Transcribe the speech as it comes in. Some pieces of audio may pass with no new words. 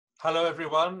Hello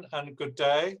everyone and good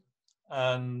day,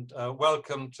 and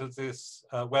welcome to this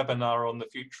webinar on the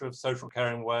future of social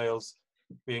care in Wales,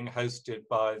 being hosted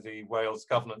by the Wales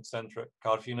Governance Centre at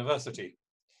Cardiff University.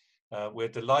 We're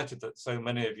delighted that so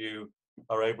many of you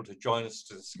are able to join us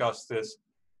to discuss this,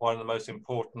 one of the most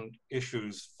important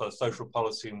issues for social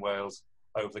policy in Wales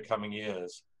over the coming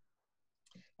years.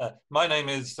 My name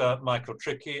is Michael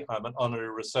Trickey. I'm an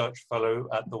Honorary Research Fellow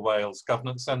at the Wales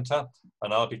Governance Centre,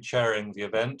 and I'll be chairing the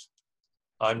event.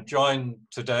 I'm joined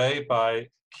today by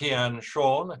Cian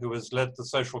Tudur, who has led the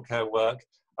social care work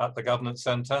at the Governance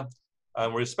Centre,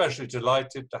 and we're especially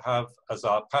delighted to have as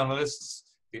our panellists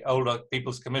the Older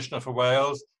People's Commissioner for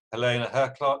Wales, Heléna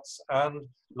Herklots, and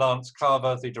Lance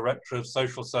Carver, the Director of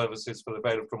Social Services for the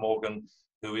Vale of Glamorgan,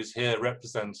 who is here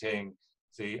representing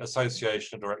the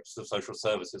Association of Directors of Social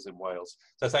Services in Wales.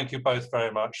 So thank you both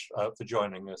very much for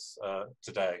joining us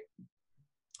today.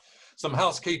 Some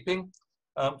housekeeping.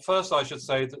 First, I should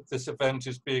say that this event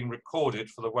is being recorded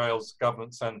for the Wales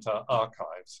Government Centre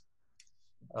archives.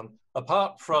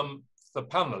 Apart from the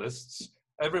panellists,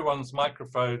 everyone's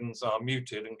microphones are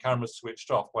muted and cameras switched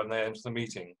off when they enter the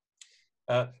meeting.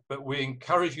 But we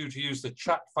encourage you to use the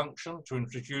chat function to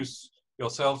introduce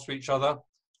yourselves to each other,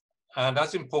 and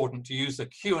as important, to use the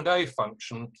Q&A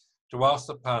function to ask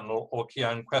the panel or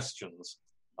Cian questions,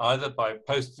 either by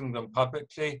posting them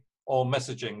publicly or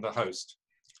messaging the host.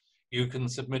 You can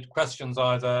submit questions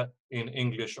either in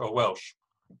English or Welsh.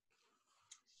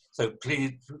 So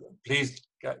please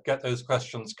get those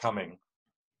questions coming.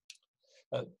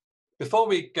 Before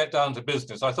we get down to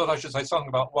business, I thought I should say something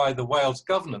about why the Wales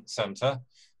Governance Centre,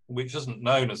 which isn't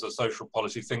known as a social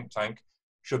policy think tank,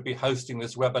 should be hosting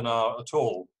this webinar at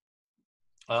all.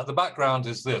 The background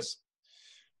is this.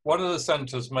 One of the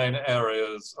Centre's main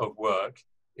areas of work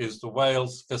is the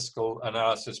Wales Fiscal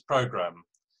Analysis Programme,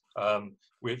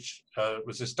 which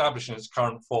was established in its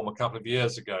current form a couple of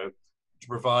years ago to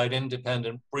provide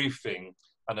independent briefing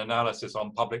and analysis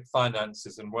on public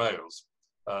finances in Wales,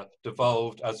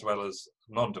 devolved as well as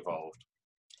non-devolved.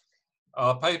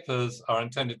 Our papers are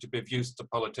intended to be of use to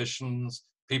politicians,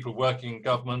 people working in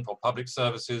government or public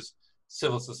services,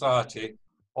 civil society,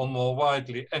 or more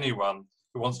widely anyone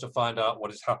who wants to find out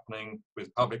what is happening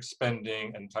with public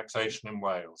spending and taxation in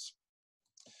Wales.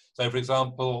 So for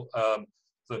example,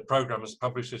 the programme has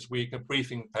published this week a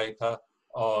briefing paper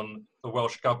on the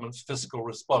Welsh Government's fiscal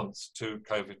response to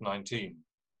COVID-19.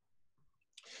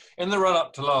 In the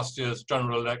run-up to last year's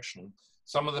general election,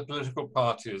 some of the political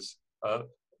parties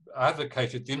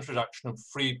advocated the introduction of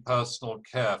free personal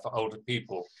care for older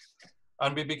people,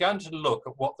 and we began to look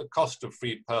at what the cost of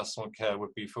free personal care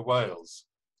would be for Wales.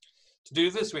 To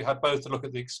do this, we had both to look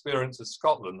at the experience of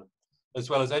Scotland, as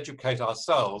well as educate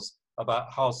ourselves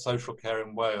about how social care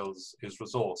in Wales is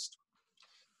resourced.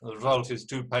 And the result is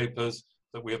two papers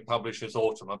that we have published this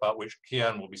autumn, about which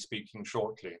Cian will be speaking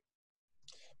shortly.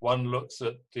 One looks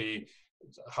at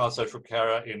how social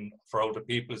care for older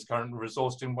people is currently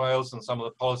resourced in Wales and some of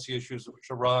the policy issues which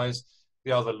arise.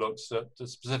 The other looks at the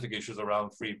specific issues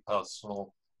around free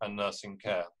personal and nursing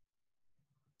care.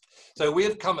 So we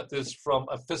have come at this from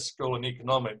a fiscal and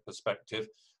economic perspective.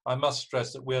 I must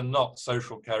stress that we're not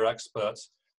social care experts,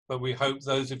 but we hope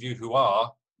those of you who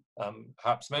are,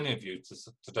 perhaps many of you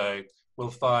today,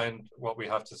 will find what we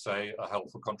have to say a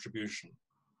helpful contribution.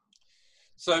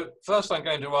 So first I'm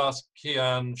going to ask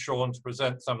Cian Tudur to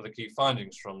present some of the key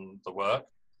findings from the work.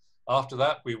 After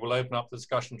that, we will open up the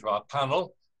discussion to our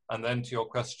panel and then to your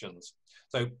questions.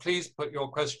 So please put your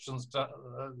questions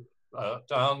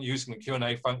down using the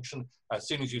Q&A function. As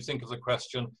soon as you think of the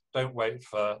question, don't wait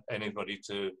for anybody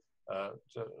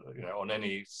on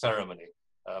any ceremony.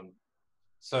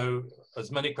 So as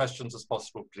many questions as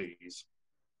possible, please.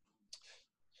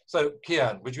 So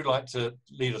Cian, would you like to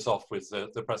lead us off with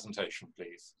the presentation,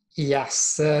 please?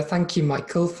 Yes, thank you,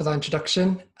 Michael, for that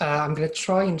introduction. I'm going to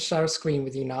try and share a screen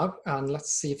with you now, and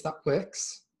let's see if that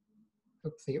works.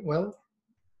 Hopefully it will.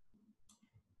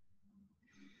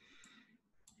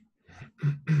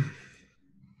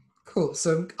 Cool,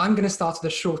 so I'm going to start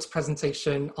with a short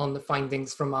presentation on the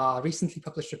findings from our recently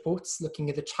published reports, looking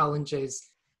at the challenges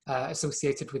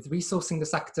associated with resourcing the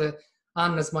sector,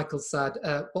 and as Michael said,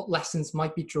 what lessons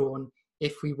might be drawn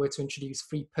if we were to introduce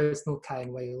free personal care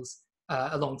in Wales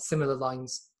along similar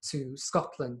lines to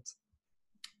Scotland.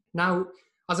 Now,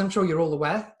 as I'm sure you're all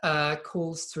aware,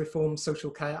 calls to reform social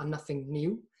care are nothing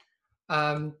new.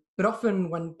 But often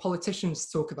when politicians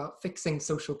talk about fixing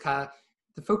social care,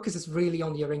 the focus is really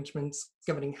on the arrangements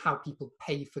governing how people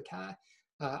pay for care.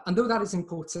 And though that is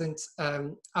important,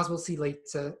 as we'll see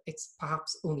later, it's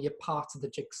perhaps only a part of the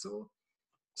jigsaw.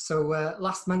 So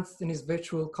last month in his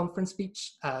virtual conference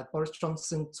speech, Boris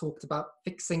Johnson talked about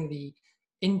fixing the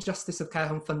injustice of care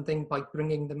home funding by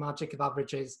bringing the magic of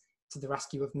averages to the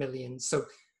rescue of millions. So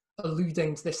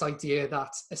alluding to this idea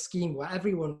that a scheme where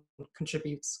everyone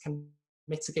contributes can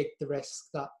mitigate the risk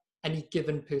that any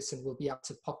given person will be out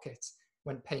of pocket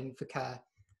when paying for care.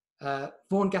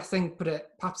 Vaughan Gething put it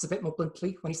perhaps a bit more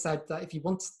bluntly when he said that if you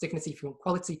want dignity, if you want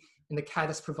quality in the care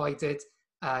that's provided,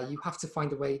 you have to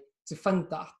find a way to fund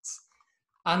that.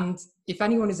 And if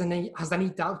anyone has any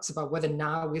doubts about whether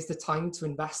now is the time to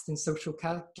invest in social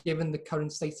care, given the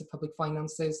current state of public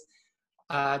finances,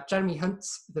 Jeremy Hunt,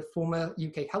 the former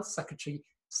UK Health Secretary,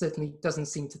 certainly doesn't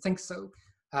seem to think so.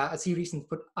 As he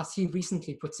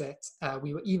recently put it,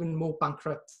 we were even more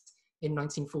bankrupt in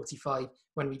 1945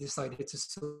 when we decided to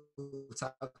sort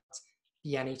out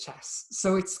the NHS.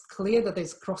 So it's clear that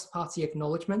there's cross-party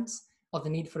acknowledgement of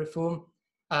the need for reform.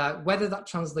 Whether that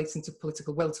translates into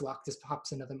political will to act is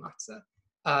perhaps another matter.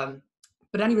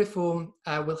 But any reform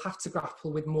will have to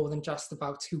grapple with more than just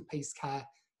about who pays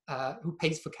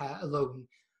for care alone.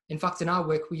 In fact, in our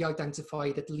work, we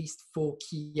identified at least 4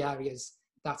 key areas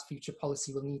that future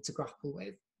policy will need to grapple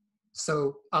with.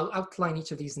 So I'll outline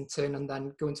each of these in turn and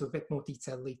then go into a bit more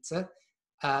detail later.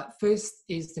 First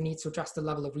is the need to address the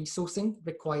level of resourcing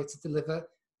required to deliver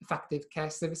effective care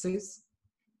services.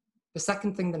 The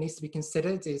second thing that needs to be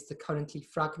considered is the currently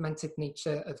fragmented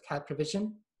nature of care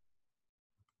provision.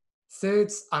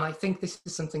 Third, and I think this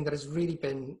is something that has really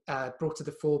been brought to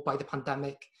the fore by the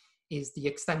pandemic, is the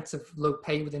extent of low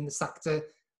pay within the sector,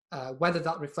 whether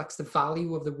that reflects the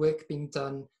value of the work being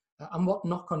done, and what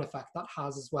knock-on effect that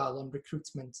has as well on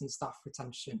recruitment and staff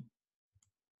retention.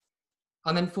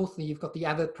 And then fourthly, you've got the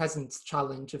ever-present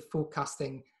challenge of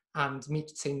forecasting and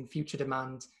meeting future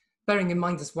demand, bearing in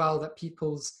mind as well that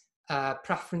people's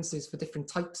preferences for different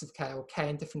types of care or care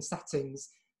in different settings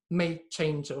may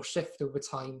change or shift over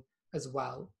time as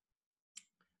well.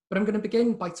 But I'm going to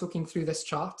begin by talking through this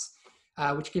chart,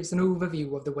 which gives an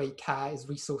overview of the way care is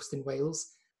resourced in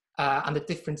Wales and the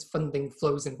different funding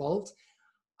flows involved.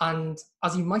 And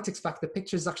as you might expect, the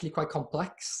picture is actually quite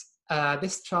complex.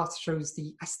 This chart shows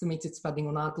the estimated spending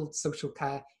on adult social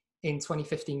care in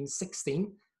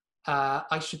 2015-16.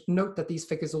 I should note that these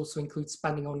figures also include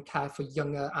spending on care for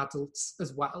younger adults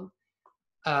as well.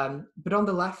 But on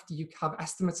the left, you have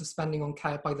estimates of spending on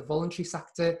care by the voluntary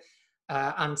sector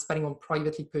and spending on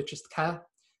privately purchased care.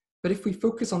 But if we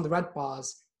focus on the red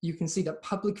bars, you can see that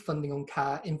public funding on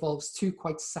care involves 2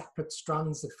 quite separate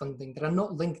strands of funding that are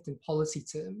not linked in policy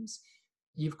terms.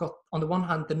 You've got, on the one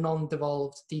hand, the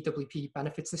non-devolved DWP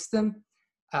benefit system,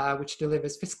 which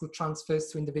delivers fiscal transfers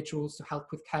to individuals to help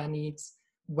with care needs,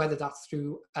 whether that's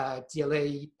through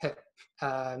DLA, PIP,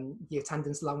 the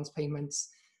attendance allowance payments.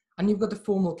 And you've got the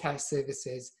formal care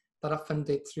services that are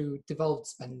funded through devolved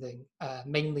spending,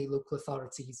 mainly local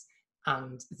authorities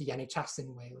and the NHS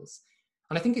in Wales.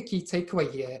 And I think a key takeaway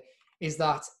here is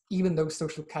that even though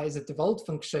social care is a devolved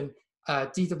function,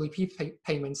 DWP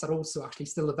payments are also actually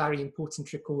still a very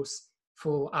important recourse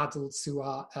for adults who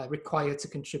are required to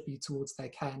contribute towards their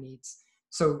care needs.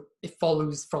 So it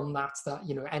follows from that,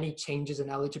 any changes in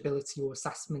eligibility or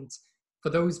assessment for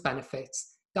those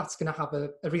benefits, that's going to have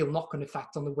a real knock-on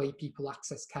effect on the way people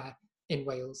access care in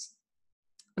Wales.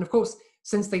 And of course,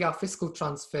 since they are fiscal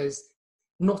transfers,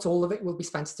 not all of it will be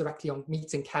spent directly on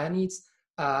meeting care needs,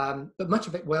 but much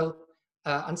of it will,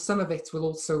 and some of it will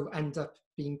also end up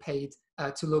being paid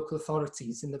to local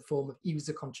authorities in the form of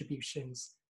user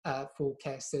contributions for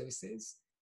care services.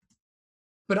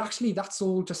 But actually, that's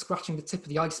all just scratching the tip of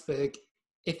the iceberg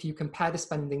if you compare the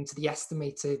spending to the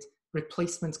estimated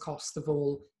replacement cost of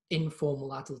all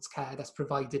informal adult care that's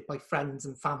provided by friends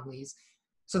and families.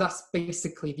 So that's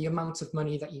basically the amount of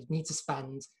money that you need to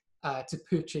spend to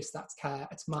purchase that care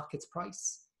at market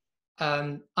price.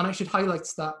 And I should highlight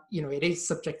that, it is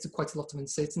subject to quite a lot of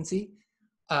uncertainty,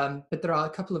 but there are a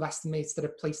couple of estimates that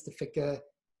have placed the figure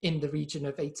in the region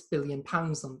of £8 billion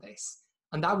on this.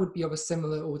 And that would be of a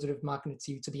similar order of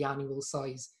magnitude to the annual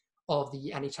size of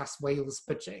the NHS Wales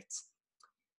budget.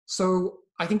 So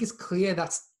I think it's clear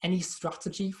that any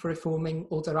strategy for reforming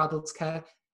older adults care,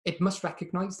 it must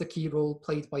recognise the key role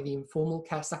played by the informal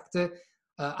care sector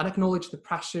and acknowledge the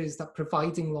pressures that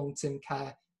providing long-term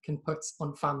care can put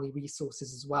on family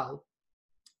resources as well.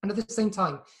 And at the same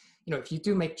time, if you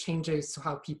do make changes to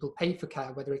how people pay for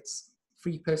care, whether it's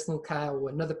free personal care or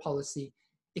another policy,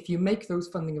 if you make those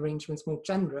funding arrangements more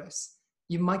generous,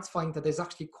 you might find that there's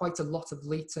actually quite a lot of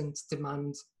latent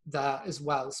demand there as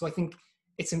well. So I think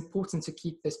it's important to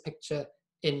keep this picture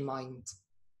in mind.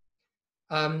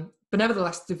 But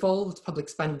nevertheless, devolved public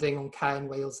spending on care in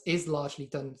Wales is largely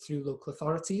done through local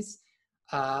authorities.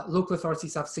 Local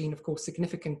authorities have seen, of course,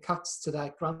 significant cuts to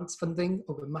their grants funding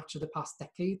over much of the past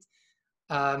decade.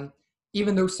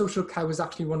 Even though social care was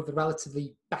actually one of the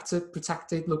relatively better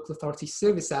protected local authority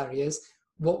service areas,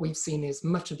 what we've seen is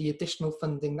much of the additional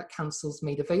funding that councils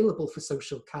made available for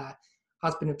social care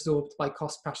has been absorbed by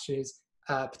cost pressures,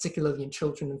 particularly in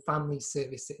children and family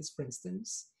services, for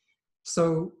instance.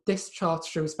 So this chart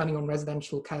shows spending on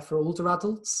residential care for older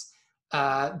adults,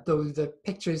 though the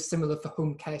picture is similar for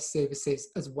home care services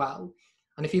as well.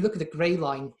 And if you look at the grey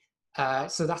line,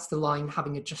 so that's the line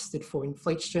having adjusted for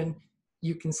inflation,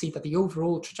 you can see that the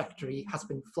overall trajectory has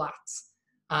been flat.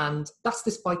 And that's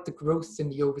despite the growth in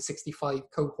the over 65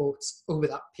 cohorts over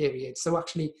that period. So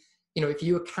actually, you know, if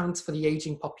you account for the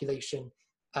aging population,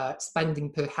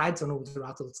 spending per head on older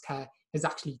adults care has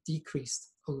actually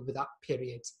decreased over that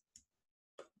period.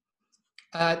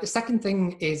 The second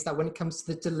thing is that when it comes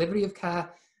to the delivery of care,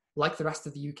 like the rest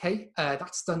of the UK,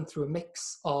 that's done through a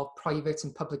mix of private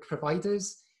and public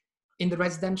providers. In the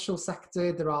residential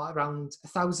sector, there are around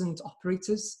 1,000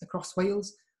 operators across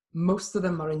Wales. Most of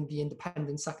them are in the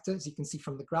independent sector, as you can see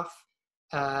from the graph.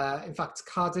 In fact,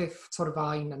 Cardiff,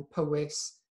 Torfaen and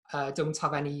Powys don't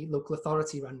have any local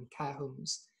authority-run care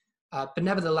homes. But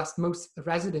nevertheless, most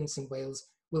residents in Wales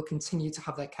will continue to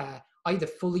have their care either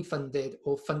fully funded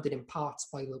or funded in parts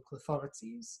by local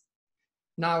authorities.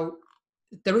 Now,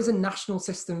 there is a national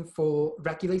system for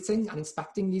regulating and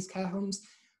inspecting these care homes,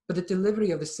 but the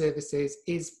delivery of the services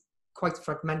is quite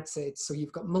fragmented. So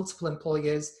you've got multiple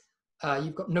employers,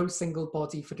 you've got no single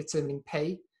body for determining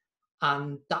pay,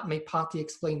 and that may partly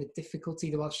explain the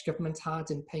difficulty the Welsh Government had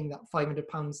in paying that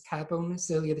 £500 care bonus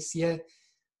earlier this year.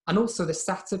 And also the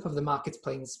setup of the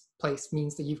marketplace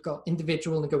means that you've got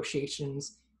individual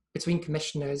negotiations between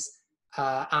commissioners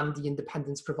and the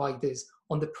independent providers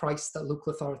on the price that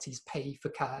local authorities pay for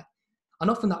care. And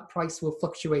often that price will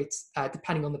fluctuate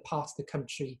depending on the part of the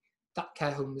country that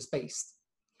care home is based.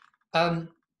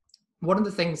 One of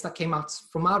the things that came out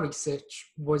from our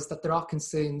research was that there are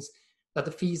concerns that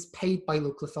the fees paid by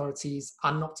local authorities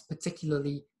are not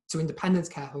particularly, to independent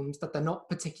care homes, that they're not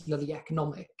particularly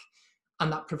economic,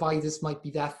 and that providers might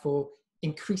be therefore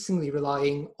increasingly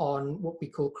relying on what we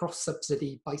call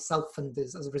cross-subsidy by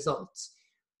self-funders as a result.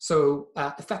 So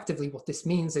effectively what this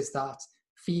means is that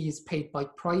fees paid by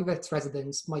private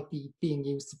residents might be being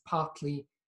used to partly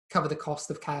cover the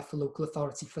cost of care for local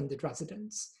authority-funded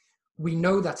residents. We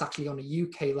know that actually on a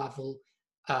UK level,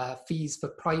 fees for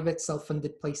private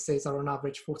self-funded places are on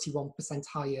average 41%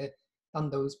 higher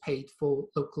than those paid for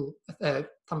local, than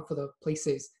for the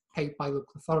places paid by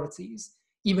local authorities,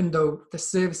 even though the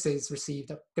services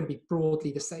received are going to be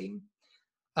broadly the same.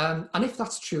 And if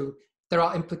that's true, there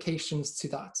are implications to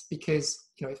that, because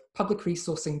if public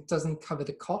resourcing doesn't cover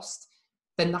the cost,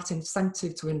 then that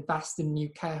incentive to invest in new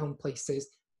care home places,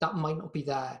 that might not be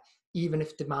there, even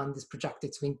if demand is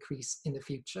projected to increase in the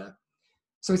future.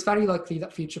 So it's very likely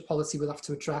that future policy will have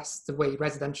to address the way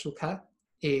residential care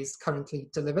is currently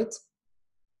delivered.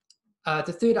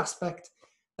 The third aspect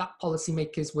that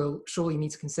policymakers will surely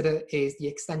need to consider is the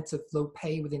extent of low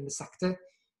pay within the sector.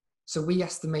 So we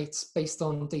estimate, based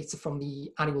on data from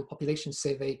the annual population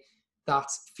survey, that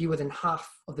fewer than half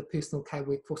of the personal care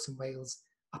workforce in Wales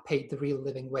are paid the real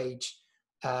living wage,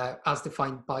 as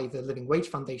defined by the Living Wage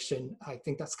Foundation. I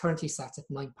think that's currently set at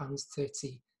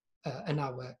 £9.30 an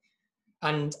hour.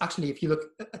 And actually, if you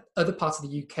look at other parts of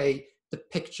the UK, the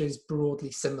picture is broadly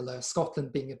similar,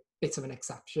 Scotland being a bit of an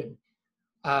exception.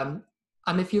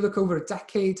 And if you look over a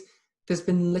decade, there's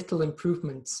been little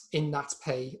improvement in that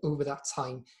pay over that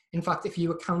time. In fact, if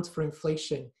you account for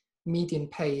inflation, median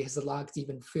pay has lagged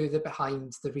even further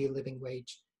behind the real living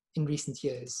wage in recent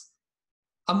years.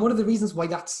 And one of the reasons why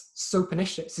that's so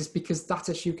pernicious is because that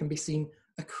issue can be seen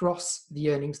across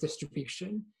the earnings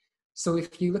distribution. So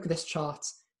if you look at this chart,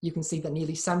 you can see that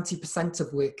nearly 70%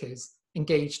 of workers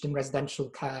engaged in residential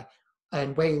care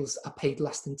in Wales are paid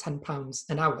less than £10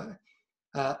 an hour.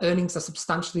 Earnings are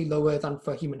substantially lower than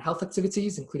for human health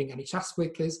activities, including NHS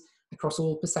workers, across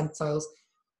all percentiles.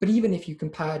 But even if you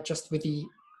compare just with the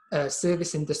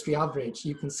service industry average,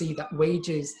 you can see that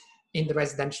wages in the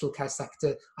residential care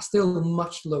sector are still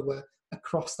much lower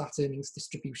across that earnings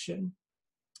distribution.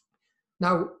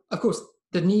 Now, of course,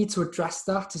 the need to address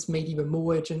that is made even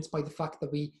more urgent by the fact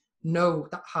that we know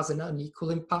that has an unequal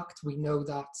impact. We know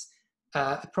that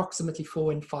approximately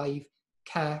 4 in 5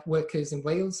 care workers in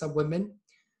Wales are women.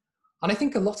 And I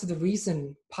think a lot of the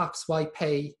reason perhaps why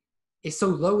pay is so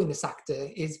low in the sector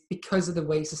is because of the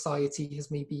way society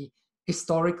has maybe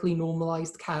historically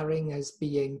normalised caring as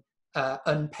being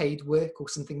unpaid work or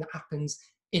something that happens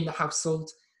in the household.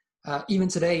 Even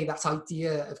today, that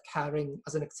idea of caring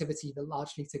as an activity that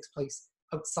largely takes place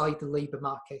outside the labour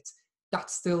market,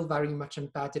 that's still very much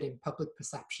embedded in public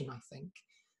perception, I think.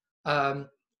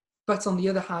 But on the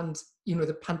other hand,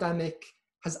 the pandemic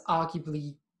has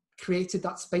arguably created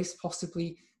that space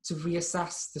possibly to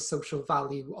reassess the social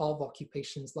value of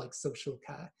occupations like social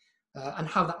care and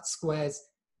how that squares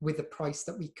with the price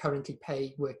that we currently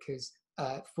pay workers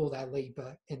for their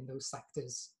labour in those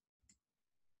sectors.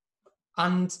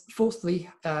 And fourthly,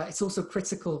 it's also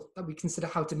critical that we consider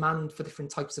how demand for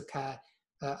different types of care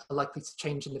are likely to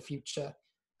change in the future.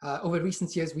 Over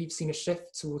recent years, we've seen a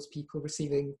shift towards people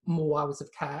receiving more hours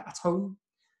of care at home.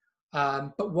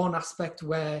 But one aspect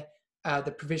where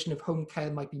the provision of home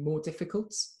care might be more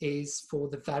difficult is for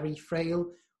the very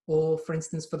frail, or for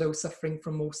instance, for those suffering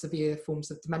from more severe forms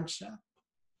of dementia.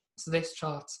 So this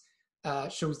chart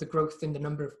shows the growth in the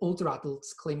number of older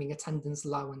adults claiming attendance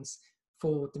allowance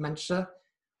for dementia.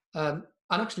 And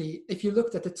actually, if you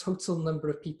looked at the total number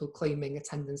of people claiming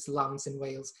attendance allowance in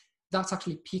Wales, that's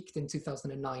actually peaked in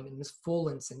 2009 and has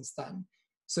fallen since then.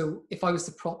 So if I was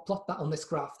to plot that on this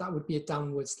graph, that would be a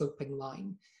downward sloping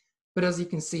line. But as you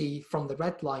can see from the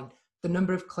red line, the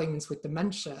number of claimants with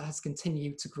dementia has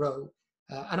continued to grow.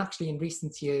 And actually in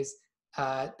recent years,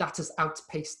 that has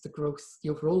outpaced the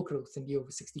overall growth in the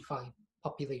over 65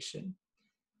 population.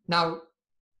 Now,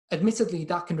 admittedly,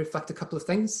 that can reflect a couple of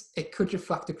things. It could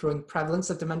reflect a growing prevalence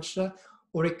of dementia,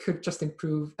 or it could just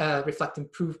reflect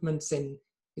improvements in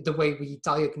the way we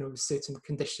diagnose certain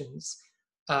conditions.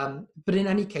 But in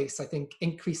any case, I think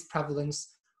increased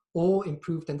prevalence or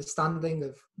improved understanding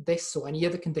of this or any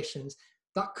other conditions,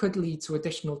 that could lead to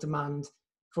additional demand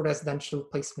for residential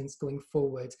placements going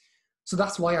forward. So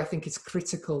that's why I think it's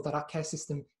critical that our care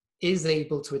system is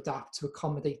able to adapt to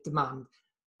accommodate demand,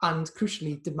 and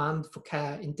crucially, demand for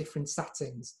care in different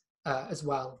settings as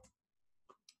well.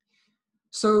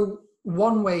 So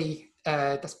one way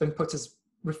that's been put as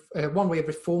one way of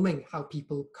reforming how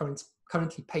people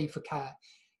currently pay for care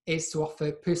is to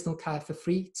offer personal care for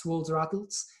free to older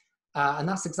adults. And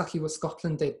that's exactly what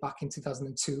Scotland did back in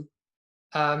 2002.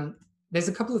 There's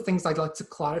a couple of things I'd like to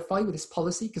clarify with this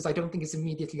policy, because I don't think it's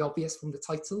immediately obvious from the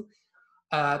title.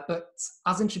 But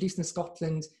as introduced in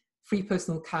Scotland, free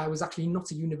personal care was actually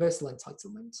not a universal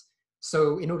entitlement.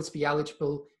 So in order to be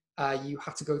eligible, you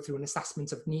had to go through an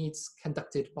assessment of needs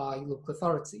conducted by local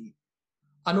authority.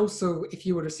 And also, if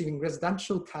you were receiving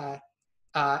residential care,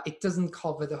 it doesn't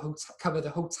cover the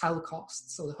hotel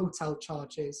costs or the hotel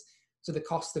charges, so the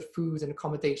cost of food and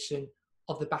accommodation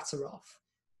of the better off.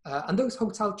 And those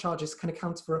hotel charges can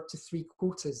account for up to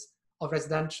 3/4 of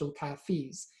residential care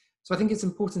fees. So I think it's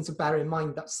important to bear in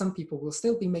mind that some people will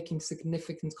still be making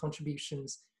significant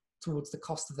contributions towards the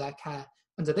cost of their care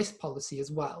under this policy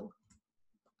as well.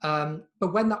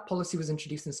 But when that policy was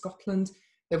introduced in Scotland,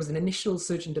 there was an initial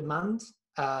surge in demand.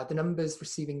 The numbers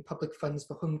receiving public funds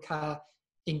for home care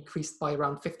increased by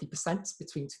around 50%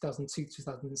 between 2002 and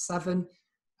 2007.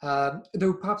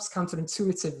 Though perhaps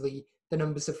counterintuitively, the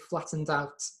numbers have flattened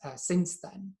out since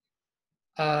then.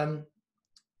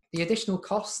 The additional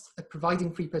cost of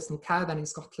providing free personal care then in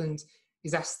Scotland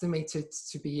is estimated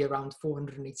to be around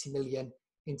 480 million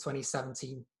in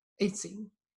 2017-18.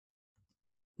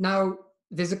 Now,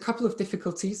 there's a couple of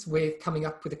difficulties with coming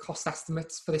up with the cost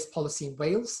estimates for this policy in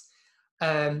Wales.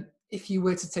 If you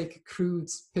were to take a crude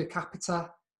per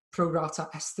capita pro rata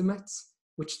estimate,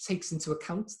 which takes into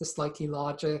account the slightly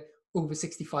larger over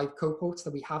 65 cohorts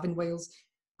that we have in Wales,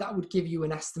 that would give you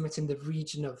an estimate in the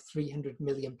region of £300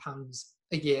 million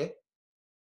a year.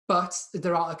 But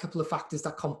there are a couple of factors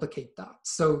that complicate that.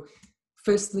 So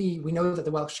firstly, we know that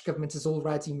the Welsh Government has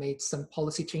already made some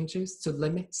policy changes to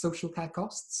limit social care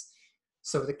costs.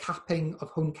 So the capping of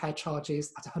home care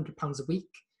charges at £100 a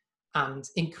week and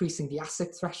increasing the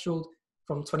asset threshold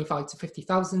from 25 to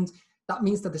 50,000, that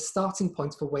means that the starting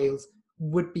point for Wales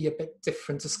would be a bit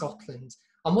different to Scotland.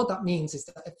 And what that means is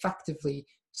that effectively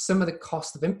some of the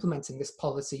cost of implementing this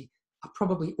policy are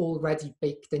probably already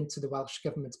baked into the Welsh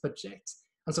Government's budget.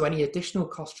 And so any additional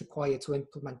cost required to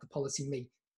implement the policy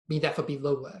may therefore be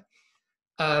lower.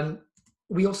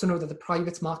 We also know that the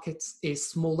private market is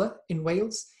smaller in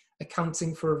Wales,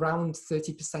 accounting for around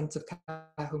 30% of care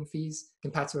home fees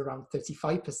compared to around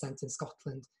 35% in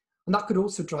Scotland. And that could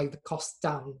also drive the cost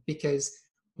down because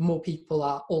more people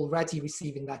are already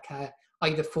receiving their care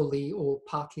either fully or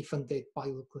partly funded by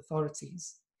local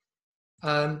authorities.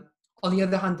 On the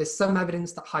other hand, there's some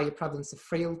evidence that higher prevalence of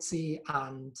frailty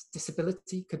and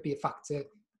disability could be a factor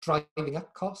driving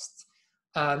up costs.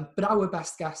 But our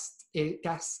best guess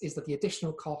is that the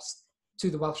additional cost to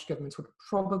the Welsh Government would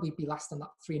probably be less than that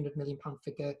 £300 million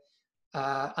figure.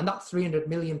 And that £300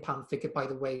 million figure, by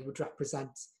the way, would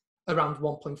represent around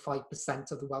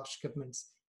 1.5% of the Welsh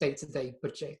Government's day-to-day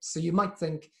budget. So you might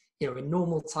think, in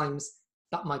normal times,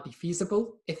 that might be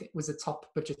feasible if it was a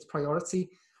top budget priority.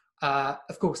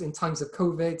 Of course, in times of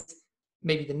COVID,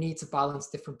 maybe the need to balance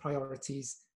different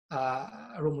priorities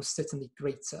are almost certainly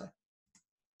greater.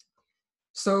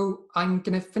 So I'm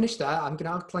going to finish there. I'm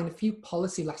going to outline a few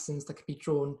policy lessons that could be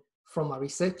drawn from our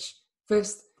research.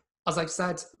 First, as I've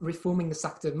said, reforming the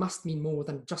sector must mean more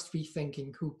than just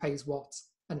rethinking who pays what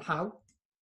and how.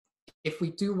 If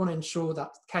we do want to ensure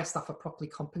that care staff are properly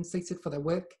compensated for their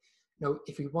work,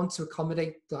 if we want to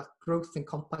accommodate that growth in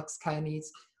complex care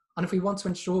needs, and if we want to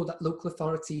ensure that local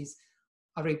authorities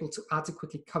are able to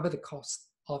adequately cover the cost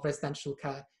of residential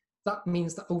care, that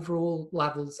means that overall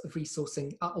levels of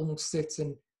resourcing are almost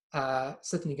certainly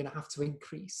going to have to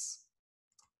increase.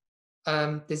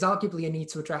 There's arguably a need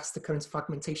to address the current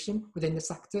fragmentation within the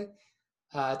sector.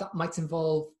 That might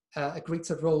involve a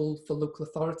greater role for local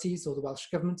authorities or the Welsh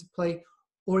Government to play,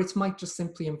 or it might just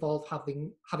simply involve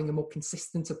having a more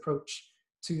consistent approach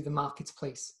to the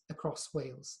marketplace across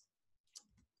Wales.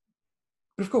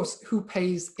 But of course, who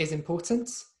pays is important.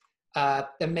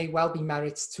 There may well be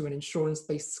merits to an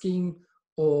insurance-based scheme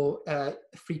or a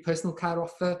free personal care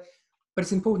offer, but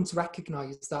it's important to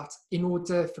recognise that in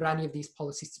order for any of these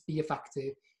policies to be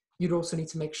effective, you'd also need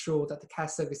to make sure that the care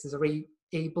services are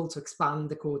able to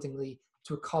expand accordingly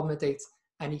to accommodate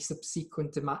any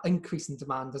subsequent increase in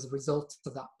demand as a result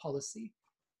of that policy.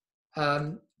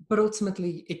 But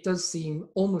ultimately, it does seem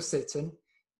almost certain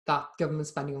that government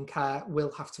spending on care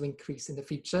will have to increase in the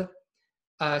future.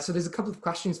 So there's a couple of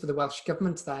questions for the Welsh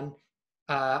Government then.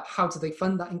 How do they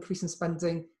fund that increase in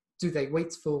spending? Do they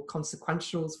wait for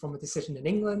consequentials from a decision in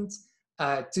England?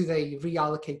 Do they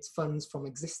reallocate funds from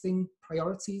existing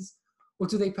priorities? Or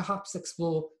do they perhaps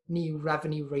explore new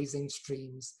revenue-raising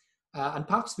streams? And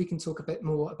perhaps we can talk a bit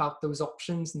more about those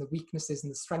options and the weaknesses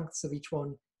and the strengths of each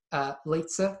one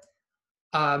later.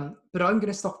 But I'm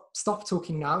going to stop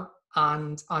talking now,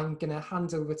 and I'm going to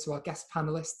hand over to our guest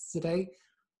panelists today.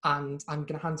 And I'm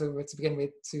going to hand over to begin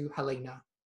with to Heléna.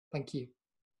 Thank you.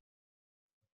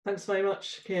 Thanks very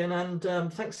much, Cian,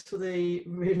 and thanks for the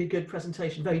really good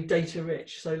presentation, very data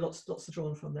rich, so lots to draw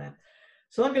on from there.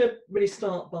 So I'm going to really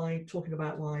start by talking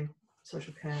about why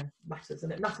social care matters,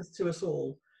 and it matters to us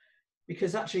all,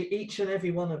 because actually each and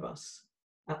every one of us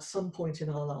at some point in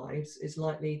our lives is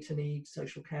likely to need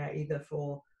social care, either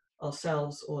for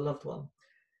ourselves or a loved one.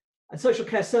 And social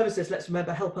care services, let's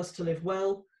remember, help us to live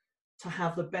well, to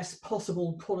have the best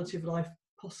possible quality of life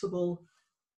possible,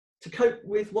 to cope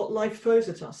with what life throws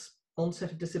at us: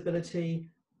 onset of disability,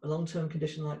 a long-term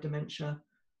condition like dementia,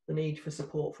 the need for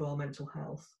support for our mental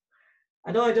health.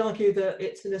 And I'd argue that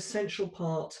it's an essential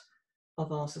part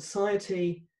of our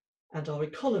society and our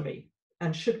economy,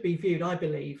 and should be viewed, I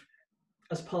believe,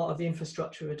 as part of the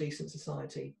infrastructure of a decent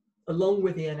society, along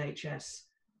with the NHS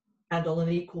and on an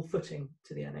equal footing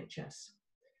to the NHS.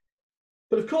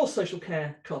 But of course, social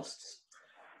care costs.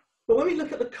 But when we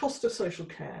look at the cost of social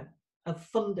care and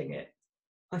funding it,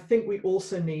 I think we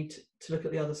also need to look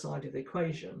at the other side of the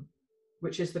equation,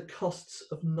 which is the costs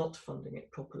of not funding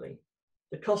it properly.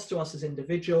 The cost to us as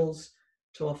individuals,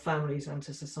 to our families, and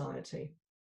to society.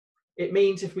 It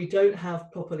means if we don't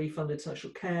have properly funded social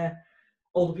care,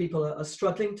 older people are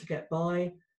struggling to get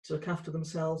by, to look after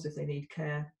themselves if they need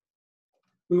care.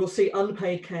 We will see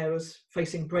unpaid carers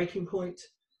facing breaking point,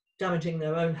 damaging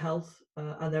their own health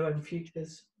and their own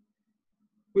futures.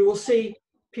 We will see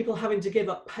people having to give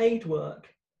up paid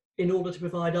work in order to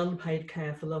provide unpaid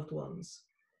care for loved ones,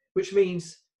 which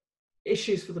means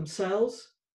issues for themselves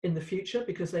in the future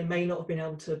because they may not have been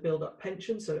able to build up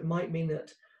pensions. So it might mean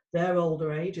that their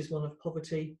older age is one of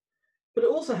poverty, but it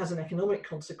also has an economic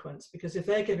consequence because if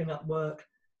they're giving up work,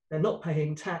 they're not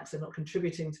paying tax, they're not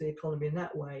contributing to the economy in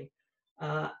that way.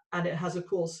 And it has, of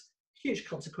course, huge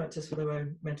consequences for their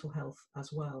own mental health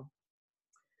as well.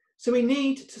 So we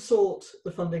need to sort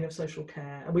the funding of social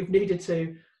care, and we've needed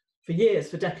to for years,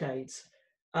 for decades.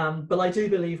 But I do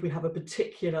believe we have a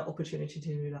particular opportunity to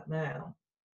do that now.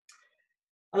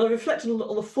 And I reflected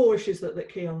on the four issues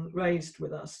that Cian raised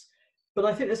with us, but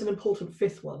I think there's an important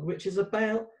fifth one, which is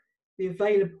about the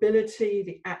availability,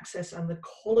 the access and the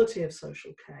quality of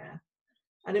social care,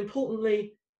 and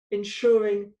importantly,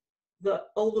 ensuring that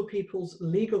older people's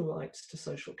legal rights to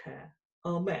social care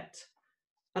are met.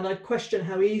 And I question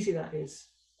how easy that is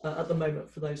at the moment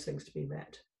for those things to be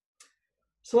met.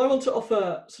 So I want to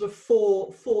offer sort of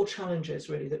four challenges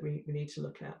really that we need to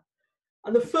look at.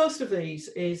 And the first of these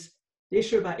is the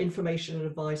issue about information and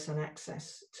advice and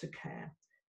access to care.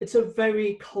 It's a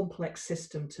very complex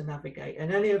system to navigate,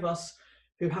 and any of us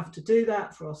who have to do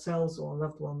that for ourselves or our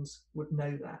loved ones would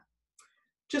know that.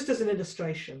 Just as an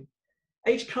illustration,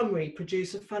 Cymru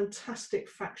produced a fantastic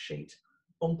fact sheet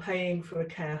on paying for a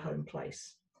care home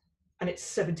place, and it's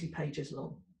 70 pages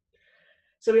long.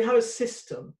 So we have a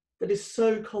system that is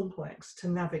so complex to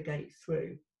navigate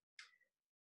through.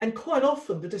 And quite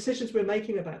often the decisions we're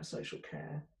making about social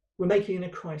care, we're making in a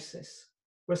crisis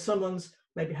where someone's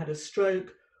maybe had a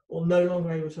stroke or no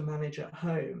longer able to manage at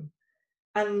home.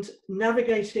 And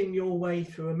navigating your way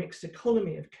through a mixed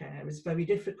economy of care is very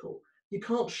difficult. You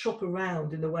can't shop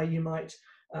around in the way you might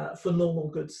for normal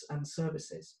goods and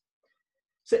services.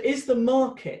 So is the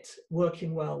market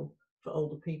working well for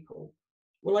older people?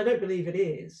 Well, I don't believe it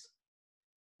is.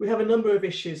 We have a number of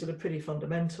issues that are pretty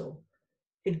fundamental.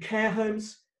 In care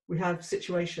homes, we have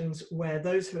situations where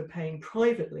those who are paying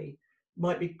privately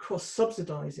might be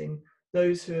cross-subsidising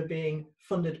those who are being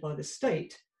funded by the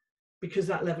state because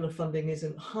that level of funding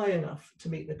isn't high enough to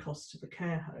meet the costs of the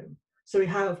care home. So we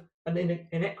have an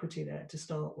inequity there to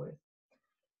start with.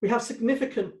 We have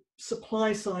significant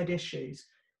supply side issues.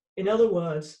 In other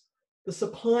words, the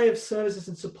supply of services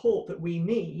and support that we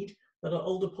need, that our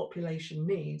older population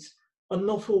needs, are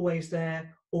not always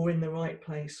there or in the right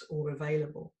place or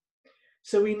available.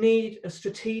 So we need a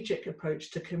strategic approach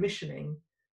to commissioning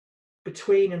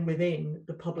between and within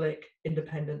the public,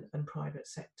 independent and private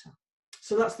sector.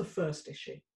 So that's the first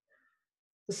issue.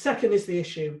 The second is the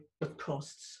issue of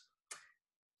costs.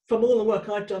 From all the work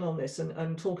I've done on this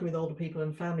and talking with older people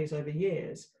and families over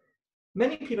years,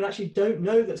 many people actually don't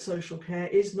know that social care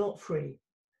is not free.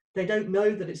 They don't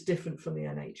know that it's different from the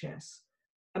NHS.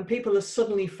 And people are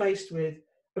suddenly faced with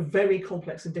a very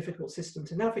complex and difficult system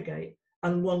to navigate,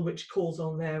 and one which calls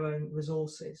on their own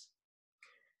resources.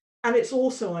 And it's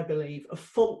also, I believe, a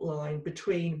fault line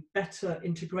between better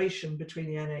integration between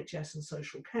the NHS and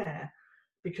social care,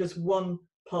 because one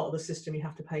part of the system you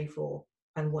have to pay for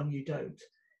and one you don't.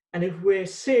 And if we're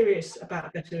serious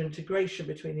about better integration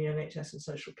between the NHS and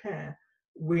social care,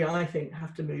 we, I think,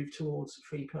 have to move towards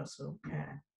free personal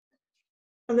care.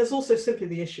 And there's also simply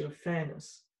the issue of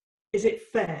fairness. Is it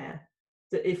fair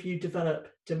that if you develop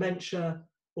dementia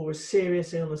or a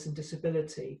serious illness and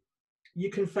disability, you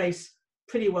can face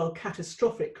pretty well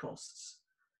catastrophic costs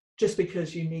just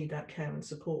because you need that care and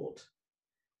support?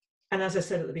 And as I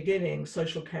said at the beginning,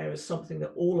 social care is something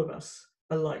that all of us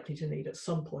are likely to need at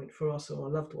some point for us or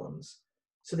our loved ones.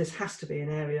 So this has to be an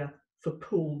area for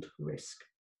pooled risk.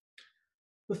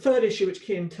 The third issue, which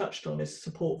Cian touched on, is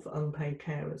support for unpaid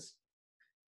carers.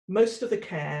 Most of the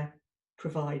care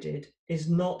provided is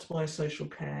not by social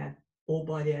care or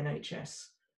by the NHS.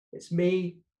 It's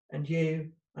me and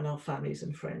you and our families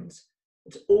and friends.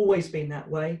 It's always been that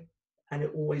way, and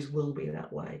it always will be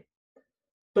that way.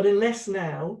 But unless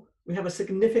now we have a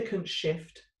significant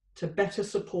shift to better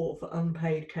support for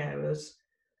unpaid carers,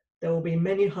 there will be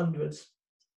many hundreds,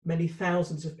 many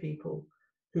thousands of people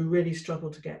who really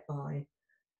struggle to get by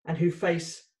and who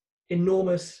face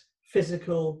enormous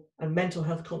physical and mental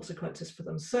health consequences for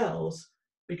themselves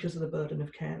because of the burden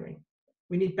of caring.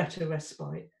 We need better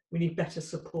respite. We need better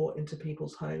support into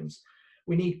people's homes.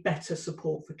 We need better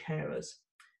support for carers.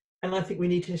 And I think we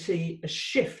need to see a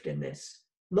shift in this,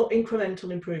 not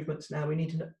incremental improvements now. We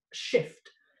need a shift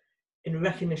in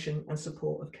recognition and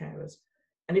support of carers.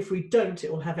 And if we don't,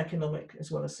 it will have economic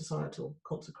as well as societal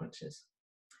consequences.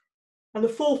 And the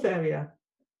fourth area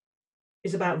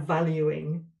is about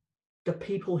valuing the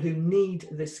people who need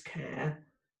this care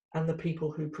and the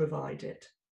people who provide it.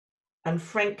 And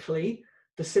frankly,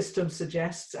 the system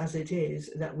suggests, as it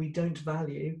is, that we don't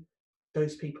value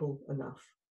those people enough.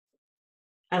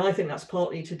 And I think that's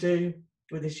partly to do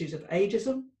with issues of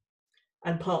ageism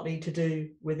and partly to do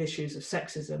with issues of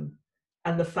sexism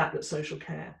and the fact that social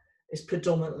care is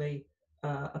predominantly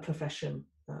a profession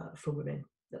for women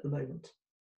at the moment.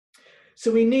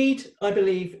 So we need, I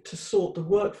believe, to sort the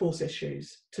workforce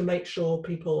issues to make sure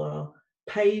people are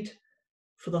paid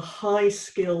for the high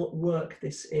skill work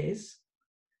this is.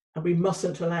 And we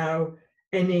mustn't allow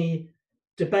any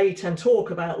debate and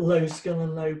talk about low skill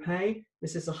and low pay.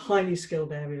 This is a highly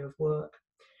skilled area of work.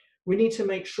 We need to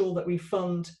make sure that we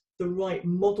fund the right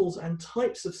models and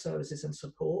types of services and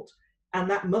support. And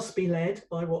that must be led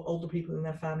by what older people and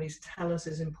their families tell us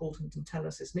is important and tell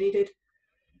us is needed.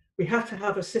 We have to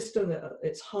have a system that at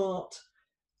its heart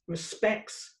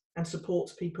respects and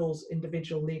supports people's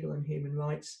individual legal and human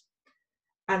rights.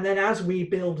 And then as we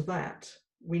build that,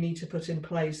 we need to put in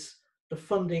place the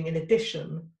funding in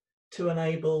addition to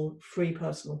enable free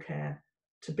personal care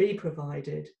to be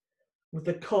provided with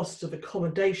the cost of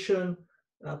accommodation,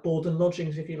 board and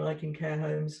lodgings, if you like, in care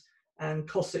homes, and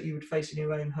costs that you would face in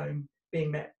your own home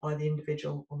being met by the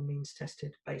individual on a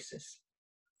means-tested basis.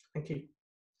 Thank you.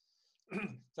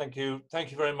 Thank you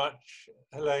very much,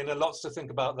 Heléna. Lots to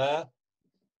think about there.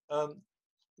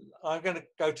 I'm going to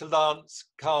go to Lance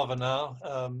Carver now,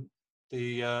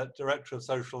 the Director of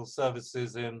Social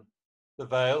Services in the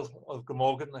Vale of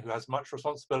Glamorgan, who has much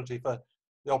responsibility for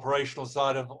the operational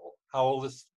side of how all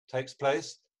this takes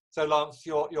place. So Lance,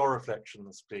 your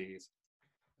reflections, please.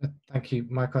 Thank you,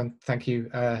 Michael, and thank you,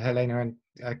 Heléna and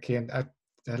Cian.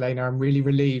 Heléna, I'm really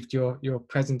relieved your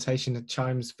presentation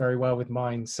chimes very well with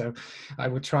mine, so I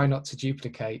will try not to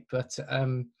duplicate. But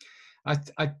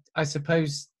I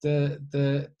suppose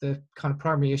the kind of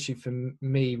primary issue for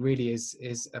me really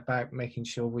is about making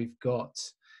sure we've got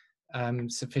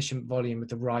sufficient volume of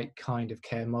the right kind of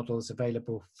care models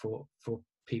available for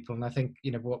people. And I think,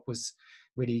 you know, what was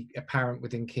really apparent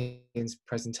within Cian's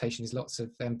presentation is lots of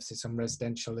emphasis on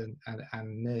residential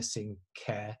and nursing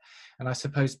care. And I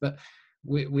suppose, but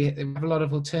we have a lot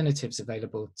of alternatives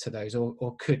available to those,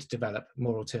 or could develop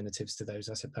more alternatives to those,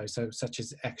 I suppose. So such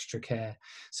as extra care,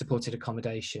 supported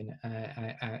accommodation,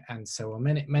 and so on.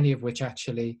 Many of which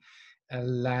actually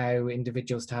allow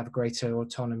individuals to have greater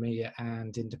autonomy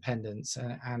and independence.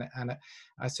 And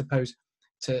I suppose,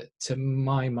 to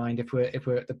my mind, if we're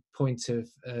at the point of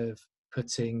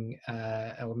putting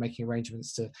or making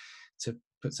arrangements to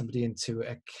put somebody into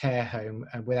a care home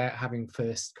and without having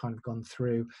first kind of gone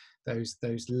through those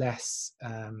less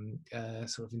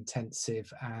sort of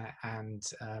intensive and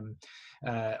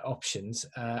options,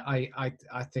 I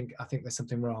think there's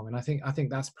something wrong, and I think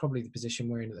that's probably the position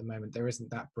we're in at the moment. There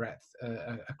isn't that breadth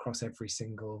across every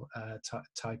single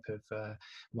type of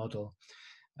model.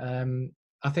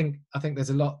 I think there's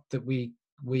a lot that we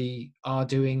are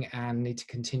doing and need to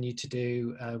continue to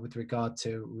do with regard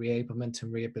to reablement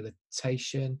and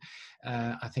rehabilitation.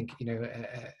 I think, you know,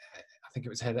 I think it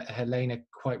was Heléna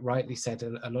quite rightly said,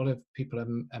 a lot of people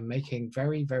are making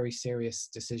very, very serious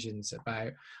decisions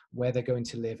about where they're going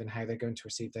to live and how they're going to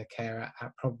receive their care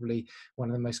at probably one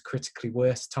of the most critically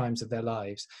worst times of their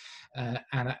lives.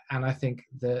 And I think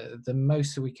the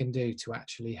most that we can do to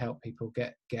actually help people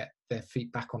get their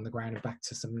feet back on the ground and back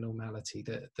to some normality,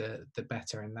 the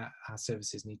better, and that our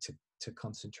services need to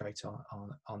concentrate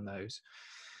on those.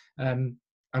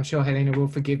 I'm sure Heléna will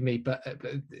forgive me, but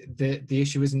the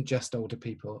issue isn't just older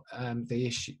people.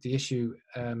 The issue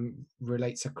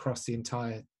relates across the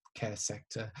entire care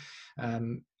sector.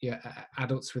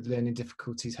 Adults with learning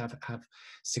difficulties have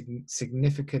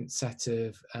significant set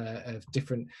of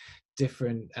different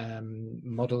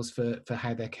models for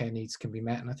how their care needs can be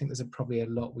met, and I think there's probably a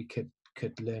lot we could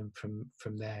learn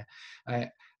from there.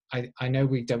 I know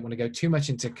we don't want to go too much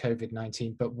into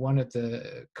COVID-19, but one of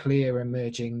the clear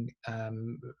emerging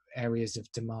areas of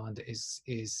demand is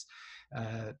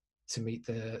to meet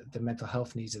the mental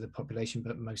health needs of the population,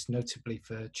 but most notably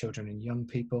for children and young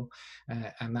people.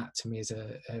 And that to me is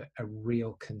a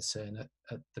real concern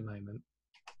at the moment.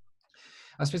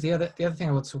 I suppose the other thing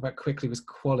I want to talk about quickly was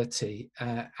quality,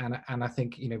 and I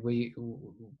think, you know, we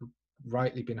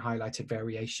rightly been highlighted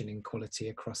variation in quality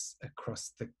across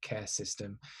the care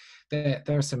system. There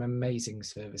are some amazing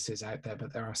services out there,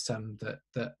 but there are some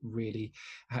that really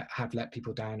have let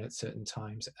people down at certain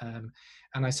times. And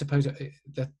I suppose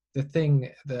the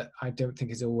thing that I don't think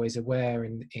is always aware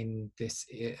in this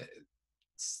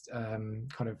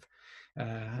kind of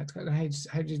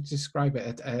how do you describe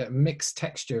it? A mixed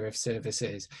texture of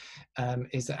services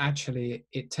is that actually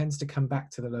it tends to come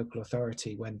back to the local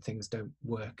authority when things don't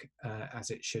work as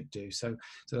it should do. So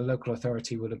the local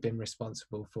authority would have been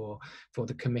responsible for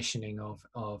the commissioning of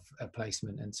a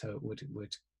placement, and so it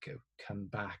would come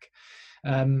back.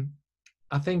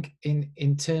 I think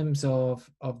in terms of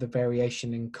the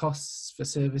variation in costs for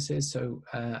services, so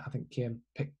I think Cian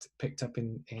picked up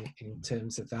in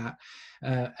terms of that,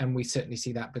 and we certainly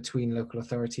see that between local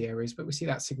authority areas, but we see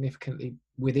that significantly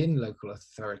within local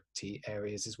authority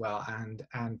areas as well,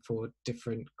 and for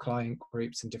different client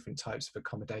groups and different types of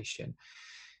accommodation.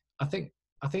 I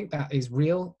think that is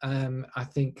real. I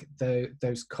think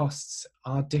those costs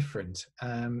are different.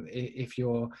 If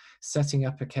you're setting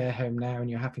up a care home now and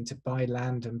you're having to buy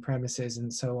land and premises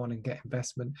and so on and get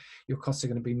investment, your costs are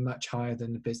going to be much higher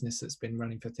than the business that's been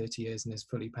running for 30 years and has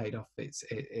fully paid off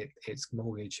its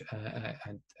mortgage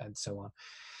and so on.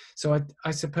 So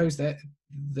I suppose that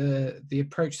the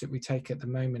approach that we take at the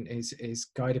moment is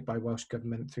guided by Welsh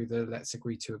Government through the Let's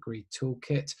Agree to Agree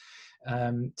toolkit.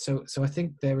 So I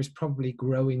think there is probably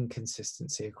growing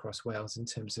consistency across Wales in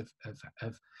terms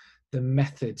of the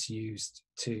methods used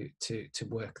to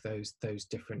work those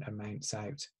different amounts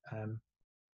out.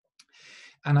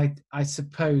 And I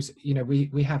suppose, you know,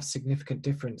 we have significant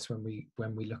difference when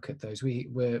we look at those.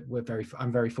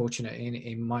 I'm very fortunate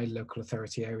in my local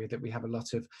authority area that we have a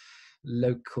lot of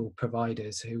local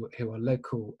providers who are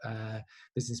local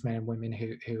businessmen and women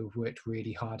who have worked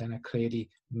really hard and are clearly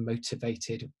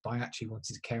motivated by actually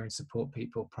wanting to care and support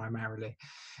people primarily.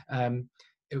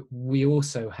 We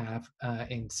also have,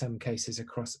 in some cases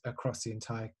across the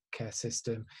entire care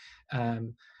system,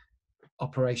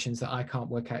 operations that I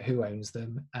can't work out who owns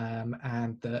them,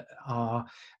 and that are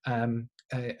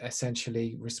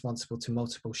essentially responsible to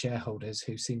multiple shareholders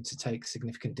who seem to take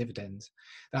significant dividends.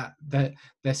 That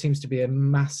there seems to be a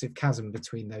massive chasm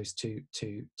between those two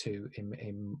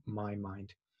in my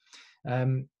mind.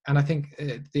 And I think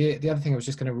the other thing I was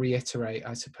just going to reiterate,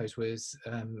 I suppose, was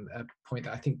a point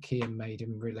that I think Cian made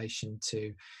in relation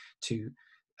to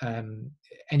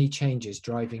any changes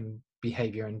driving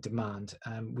behaviour and demand.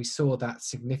 We saw that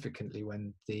significantly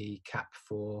when the cap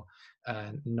for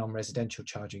non-residential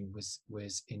charging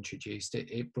was introduced.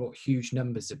 It brought huge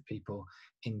numbers of people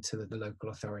into the local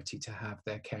authority to have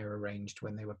their care arranged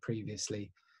when they were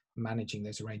previously managing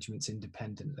those arrangements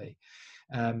independently.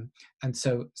 And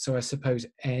so I suppose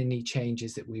any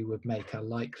changes that we would make are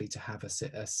likely to have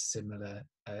a similar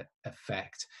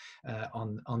effect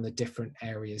on the different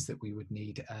areas that we would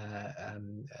need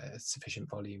sufficient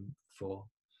volume for.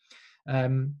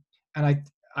 And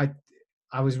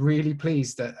I was really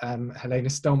pleased that Heléna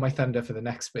stole my thunder for the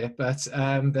next bit, but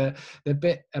the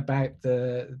bit about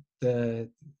the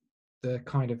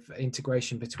kind of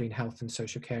integration between health and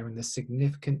social care and the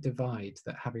significant divide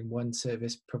that having one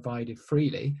service provided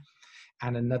freely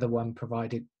and another one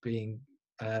provided being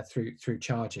through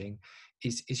charging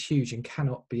is huge and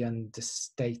cannot be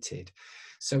understated.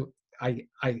 So I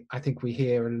think we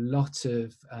hear a lot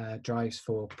of drives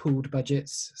for pooled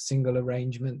budgets, single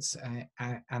arrangements,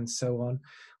 and so on,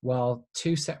 while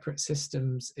two separate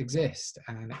systems exist,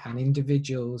 and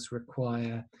individuals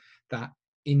require that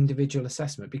individual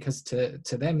assessment, because to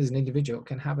them as an individual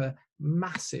can have a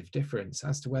massive difference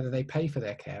as to whether they pay for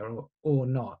their care or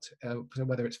not, so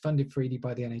whether it's funded freely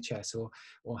by the NHS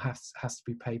or has to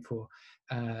be paid for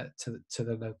to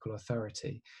the local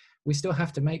authority. We still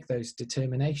have to make those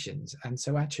determinations, and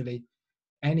so actually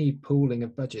any pooling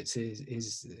of budgets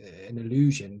is an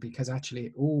illusion, because actually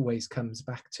it always comes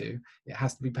back to it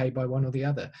has to be paid by one or the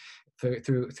other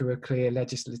through a clear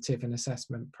legislative and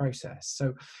assessment process.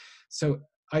 So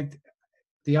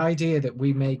the idea that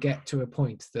we may get to a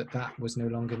point that was no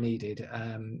longer needed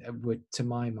would, to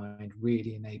my mind,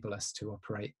 really enable us to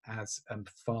operate as a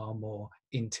far more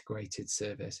integrated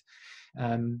service.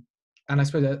 And I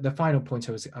suppose the final point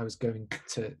I was going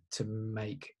to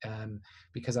make,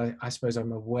 because I suppose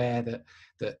I'm aware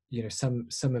that you know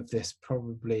some of this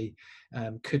probably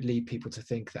could lead people to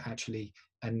think that actually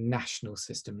a national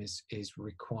system is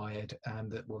required,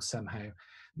 that will somehow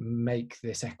make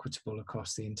this equitable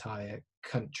across the entire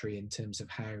country in terms of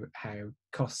how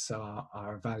costs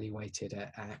are evaluated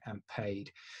and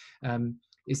paid.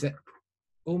 Is that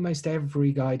almost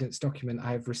every guidance document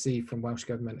I have received from Welsh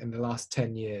Government in the last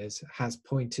 10 years has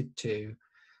pointed to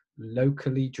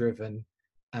locally driven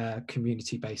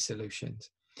community-based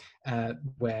solutions,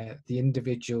 where the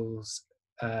individuals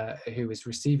who is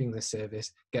receiving the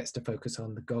service gets to focus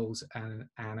on the goals and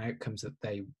outcomes that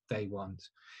they want.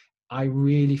 I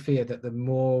really fear that the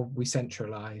more we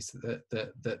centralise, that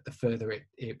the further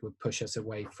it would push us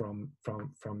away from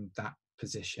that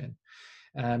position.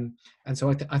 And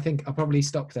so I think I'll probably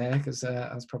stop there, because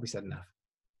I've probably said enough.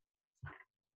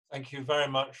 Thank you very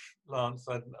much, Lance.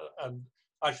 And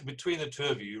actually, between the two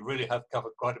of you, you really have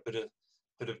covered quite a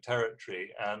bit of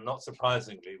territory. And not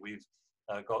surprisingly, we've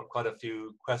got quite a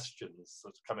few questions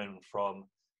that come in from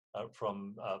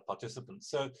participants.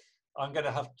 So I'm going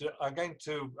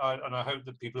to, and I hope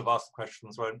that people who've asked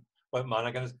questions won't mind.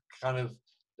 I'm going to kind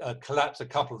of collapse a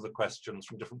couple of the questions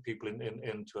from different people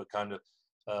into a kind of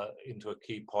into a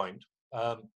key point.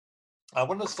 I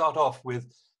want to start off with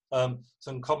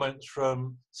some comments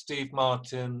from Steve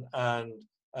Martin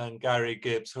and Gary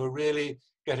Gibbs, who are really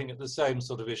getting at the same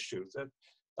sort of issues.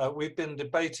 We've been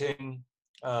debating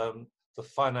the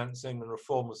financing and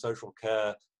reform of social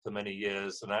care for many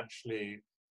years, and actually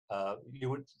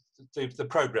the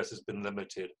progress has been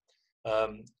limited.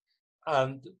 And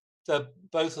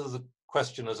both of the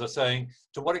questioners are saying,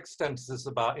 to what extent is this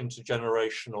about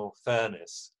intergenerational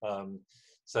fairness,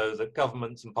 so that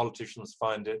governments and politicians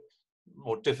find it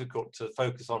more difficult to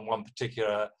focus on one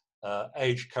particular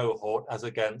age cohort as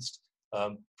against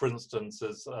For instance,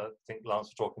 as I think Lance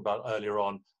was talking about earlier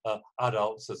on,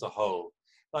 adults as a whole.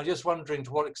 I'm just wondering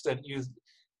to what extent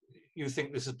you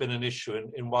think this has been an issue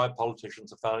in why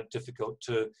politicians have found it difficult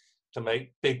to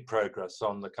make big progress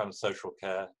on the kind of social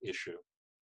care issue.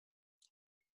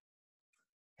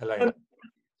 Heléna.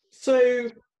 So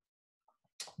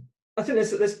I think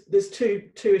there's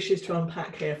two issues to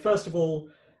unpack here. First of all,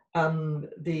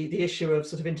 the issue of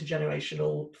sort of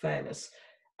intergenerational fairness.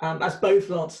 As both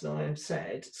Lance and I have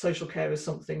said, social care is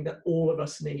something that all of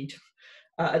us need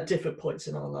at different points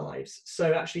in our lives.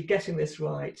 So actually getting this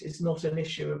right is not an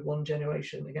issue of one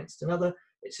generation against another.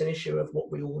 It's an issue of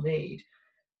what we all need.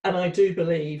 And I do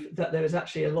believe that there is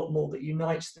actually a lot more that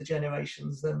unites the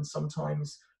generations than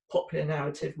sometimes popular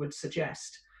narrative would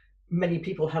suggest. Many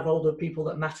people have older people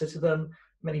that matter to them.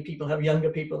 Many people have younger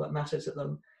people that matter to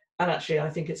them. And actually, I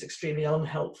think it's extremely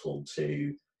unhelpful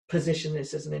to position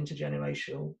this as an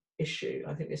intergenerational issue.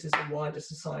 I think this is a wider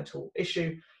societal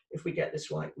issue. If we get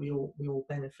this right, we all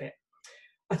benefit.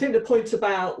 I think the point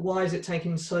about why is it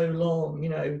taking so long,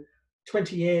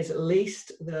 20 years at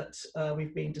least that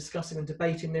we've been discussing and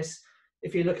debating this.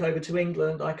 If you look over to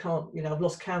England, I've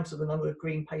lost count of the number of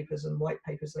green papers and white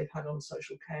papers they've had on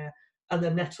social care, and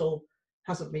the nettle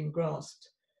hasn't been grasped.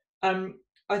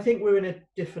 I think we're in a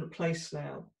different place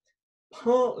now,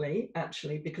 partly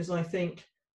actually because I think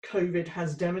COVID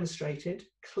has demonstrated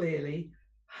clearly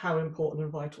how important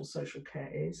and vital social care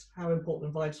is, how important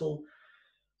and vital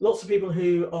lots of people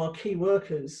who are key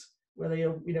workers, whether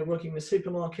you're working in a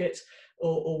supermarket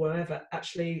or wherever,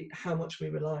 actually how much we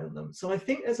rely on them. So I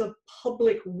think there's a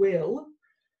public will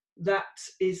that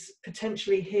is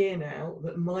potentially here now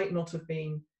that might not have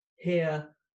been here,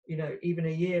 even a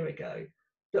year ago,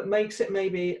 that makes it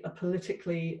maybe a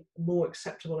politically more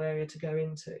acceptable area to go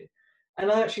into. And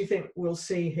I actually think we'll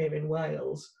see here in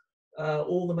Wales,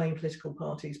 all the main political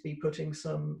parties be putting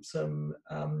some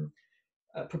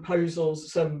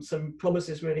proposals, some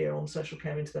promises really on social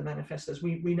care into their manifestos.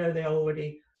 We know they are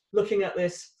already looking at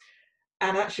this,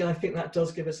 and actually I think that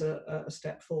does give us a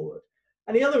step forward.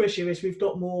 And the other issue is we've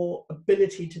got more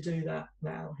ability to do that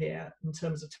now here in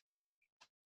terms of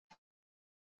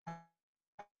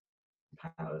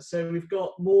power. So we've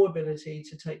got more ability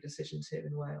to take decisions here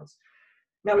in Wales.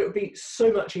 Now it would be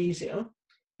so much easier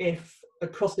if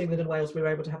across England and Wales we were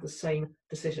able to have the same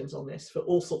decisions on this for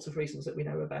all sorts of reasons that we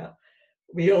know about.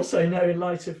 We also know in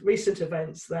light of recent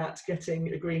events that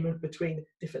getting agreement between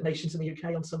different nations in the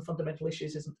UK on some fundamental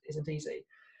issues isn't easy.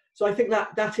 So I think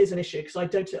that is an issue, because I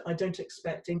don't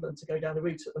expect England to go down the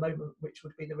route at the moment, which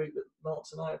would be the route that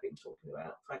Lance and I have been talking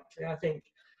about, frankly. I think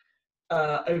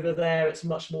over there it's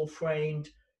much more framed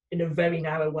in a very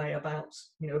narrow way about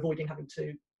avoiding having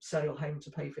to sell your home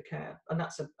to pay for care, and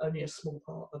that's only a small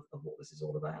part of what this is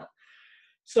all about.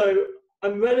 So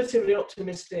I'm relatively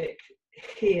optimistic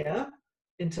here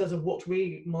in terms of what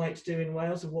we might do in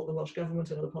Wales and what the Welsh Government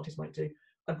and other parties might do.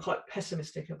 I'm quite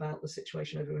pessimistic about the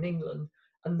situation over in England,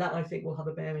 and that I think will have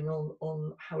a bearing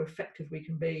on how effective we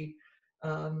can be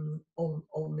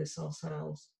on this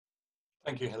ourselves.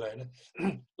 Thank you, Heléna.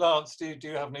 Lance, do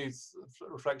you have any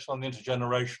reflection on the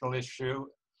intergenerational issue?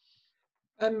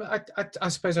 I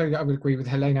suppose I would agree with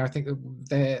Heléna. I think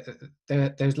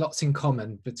that there's lots in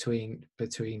common between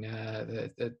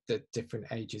the different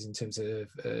ages in terms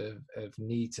of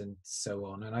needs and so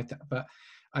on. And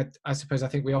I suppose I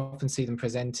think we often see them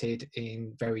presented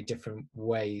in very different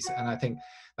ways, and I think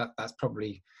that's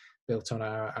probably built on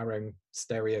our own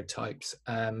stereotypes.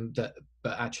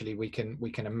 But actually we can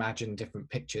imagine different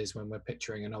pictures when we're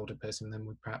picturing an older person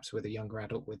than perhaps with a younger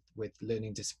adult with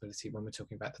learning disability, when we're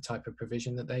talking about the type of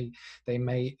provision that they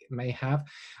may have.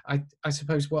 I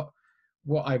suppose what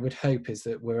I would hope is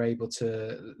that we're able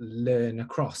to learn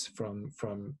across from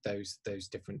those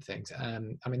different things.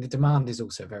 I mean, the demand is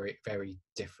also very, very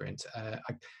different.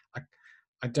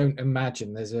 I don't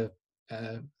imagine there's a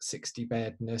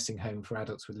 60-bed nursing home for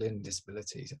adults with learning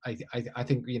disabilities. I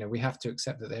think we have to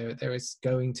accept that there is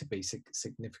going to be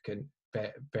significant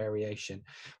variation.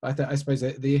 But I suppose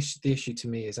the issue to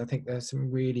me is I think there's some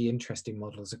really interesting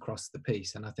models across the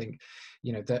piece, and I think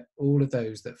that all of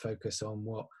those that focus on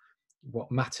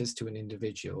what matters to an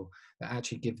individual, that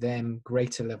actually give them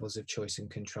greater levels of choice and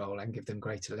control and give them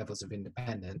greater levels of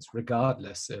independence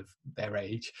regardless of their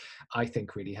age, I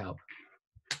think really help.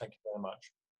 Thank you very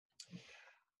much.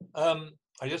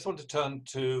 I just want to turn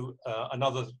to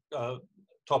another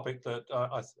topic that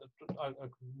I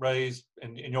raised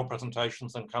in your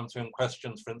presentations and come through in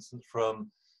questions, for instance,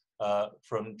 from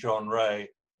John Ray,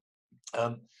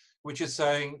 which is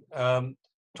saying, to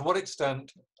what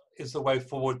extent is the way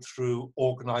forward through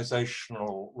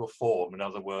organisational reform? In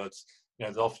other words,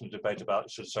 there's often a debate about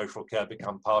should social care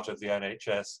become part of the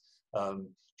NHS,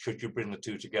 should you bring the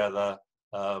two together,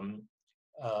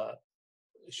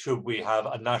 should we have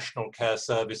a national care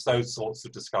service, those sorts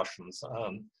of discussions.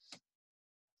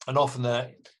 And often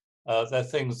they're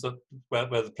things that where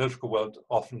the political world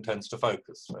often tends to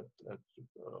focus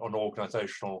on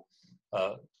organisational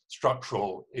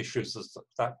structural issues of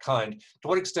that kind. To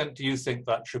what extent do you think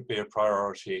that should be a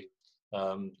priority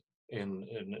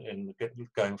in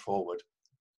going forward?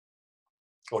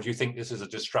 Or do you think this is a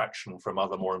distraction from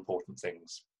other more important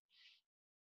things?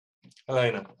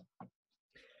 Heléna.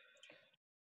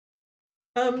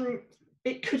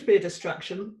 It could be a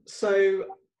distraction. So,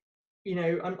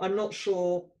 I'm not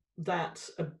sure that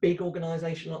a big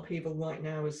organisational upheaval right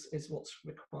now is what's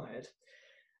required.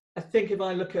 I think if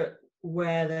I look at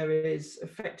where there is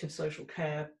effective social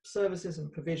care services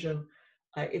and provision,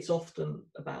 it's often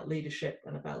about leadership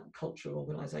and about cultural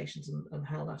organisations and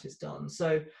how that is done.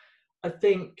 So I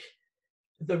think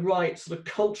the right sort of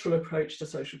cultural approach to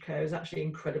social care is actually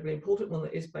incredibly important, one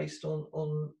that is based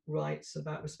on rights,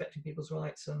 about respecting people's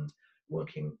rights and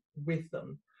working with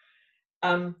them.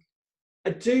 I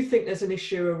do think there's an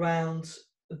issue around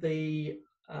the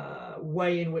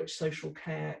way in which social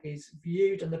care is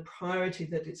viewed and the priority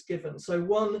that it's given. So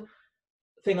one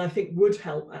thing I think would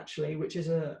help actually, which is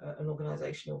an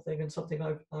organisational thing and something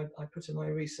I put in my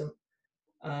recent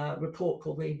report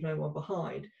called Leave No One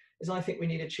Behind, is I think we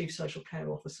need a chief social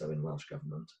care officer in Welsh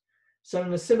Government. So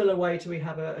in a similar way to we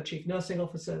have a chief nursing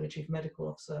officer and a chief medical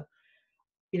officer,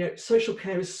 social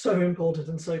care is so important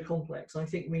and so complex. I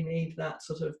think we need that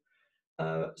sort of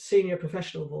senior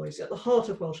professional voice at the heart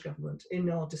of Welsh Government in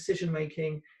our decision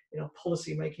making, in our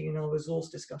policy making, in our resource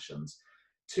discussions,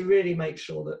 to really make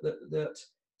sure that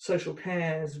social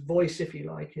care's voice, if you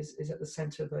like, is at the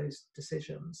centre of those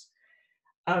decisions.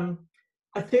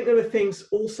 I think there are things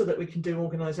also that we can do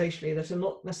organisationally that are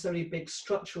not necessarily big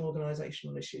structural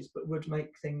organisational issues, but would make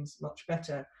things much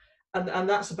better. And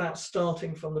that's about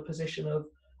starting from the position of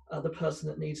the person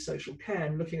that needs social care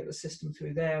and looking at the system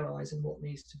through their eyes and what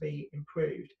needs to be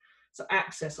improved. So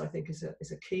access, I think, is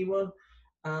a key one,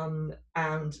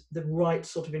 and the right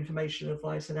sort of information,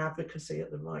 advice and advocacy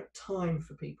at the right time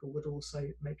for people would also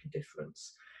make a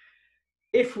difference.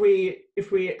 If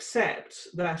we accept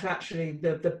that actually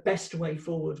the best way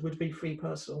forward would be free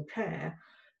personal care,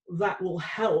 that will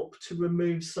help to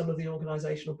remove some of the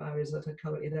organisational barriers that are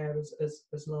currently there,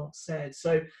 as Lance said.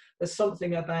 So there's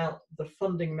something about the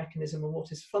funding mechanism and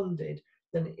what is funded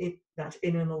that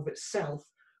in and of itself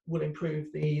will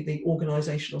improve the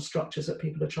organisational structures that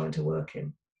people are trying to work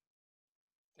in.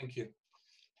 Thank you.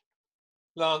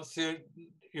 Lance,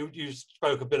 you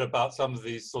spoke a bit about some of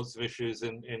these sorts of issues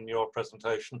in your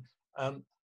presentation. To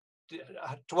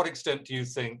what extent do you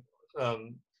think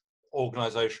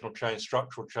organisational change,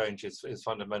 structural change is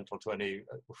fundamental to any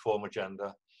reform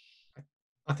agenda?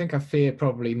 I think I fear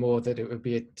probably more that it would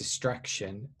be a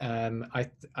distraction.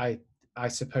 I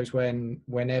suppose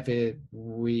whenever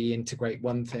we integrate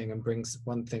one thing and brings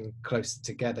one thing closer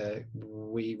together,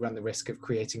 we run the risk of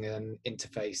creating an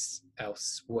interface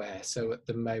elsewhere. So at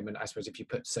the moment, I suppose if you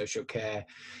put social care,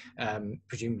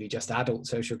 presumably just adult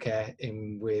social care,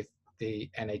 in with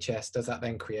the NHS, does that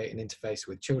then create an interface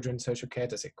with children's social care?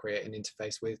 Does it create an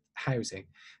interface with housing,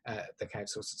 the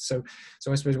councils? So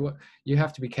I suppose what you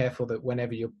have to be careful that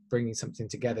whenever you're bringing something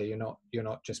together, you're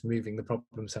not just moving the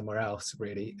problem somewhere else,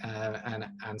 really.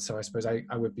 And so I suppose I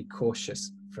would be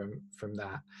cautious from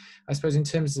that. I suppose in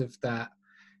terms of that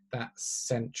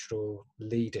central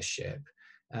leadership,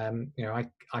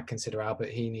 I consider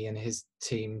Albert Heaney and his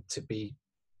team to be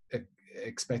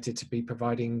expected to be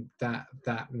providing that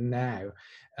now.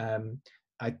 I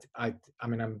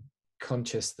mean, I'm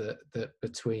conscious that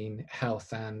between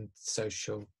health and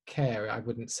social care, I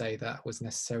wouldn't say that was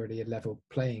necessarily a level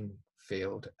playing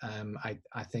field.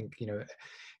 I think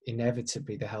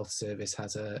inevitably the health service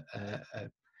has a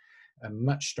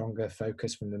much stronger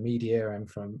focus from the media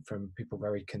and from people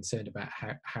very concerned about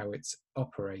how it's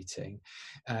operating,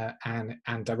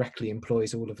 and directly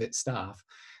employs all of its staff.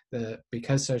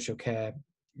 Because social care,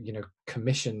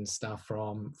 commissions staff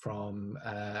from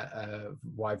a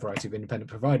wide variety of independent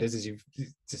providers, as you've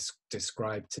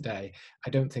described today, I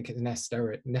don't think it's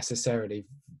necessarily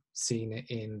seen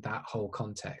in that whole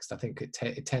context. I think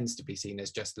it tends to be seen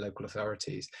as just local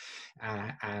authorities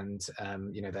and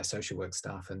their social work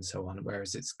staff and so on,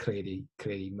 whereas it's clearly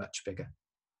much bigger.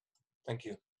 Thank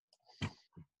you.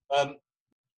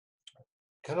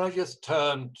 Can I just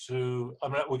turn to,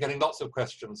 we're getting lots of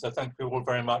questions, so thank you all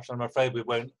very much. I'm afraid we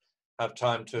won't have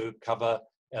time to cover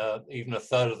even a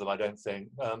third of them, I don't think.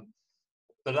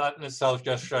 that in itself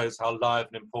just shows how live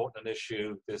and important an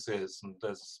issue this is, and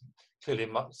there's clearly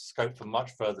much scope for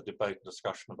much further debate and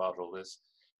discussion about all this.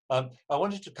 I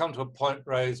wanted to come to a point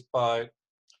raised by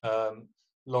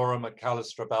Laura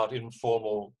McAllister about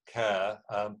informal care.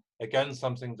 Again,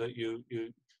 something that you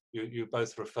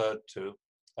both referred to,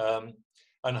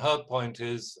 and her point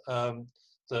is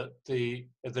that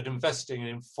investing in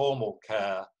informal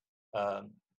care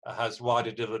has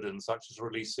wider dividends, such as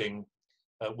releasing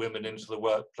women into the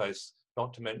workplace,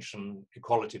 not to mention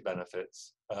equality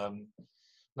benefits.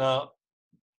 Now,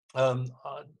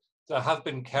 there have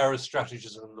been carer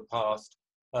strategies in the past.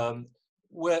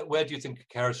 Where do you think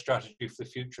a carer strategy for the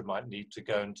future might need to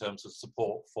go in terms of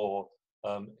support for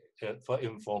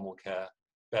informal care,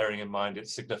 bearing in mind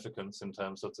its significance in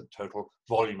terms of the total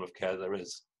volume of care there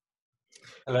is?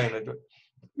 Heléna?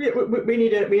 We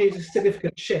need a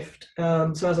significant shift.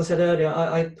 So as I said earlier,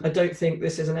 I don't think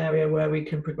this is an area where we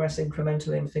can progress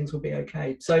incrementally and things will be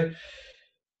okay. So,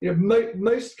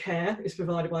 most care is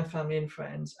provided by family and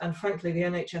friends, and frankly, the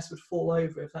NHS would fall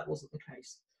over if that wasn't the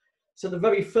case. So the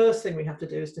very first thing we have to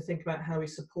do is to think about how we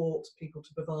support people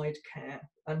to provide care,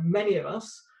 and many of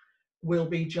us will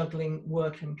be juggling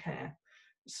work and care.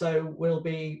 So we'll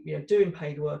be doing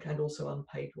paid work and also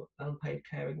unpaid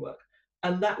caring work.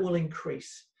 And that will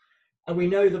increase. And we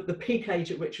know that the peak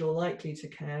age at which you're likely to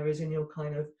care is in your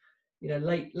kind of,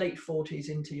 late 40s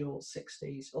into your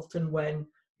 60s, often when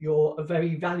you're a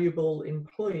very valuable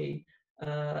employee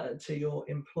to your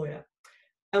employer.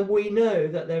 And we know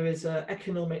that there is an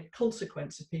economic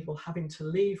consequence of people having to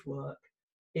leave work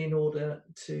in order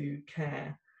to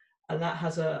care. And that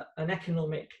has an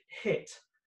economic hit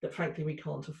that frankly we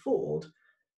can't afford.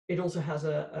 It also has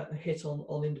a hit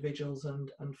on individuals and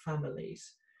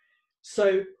families.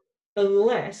 So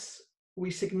unless we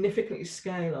significantly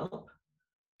scale up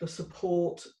the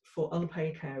support for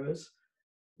unpaid carers,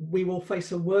 we will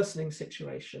face a worsening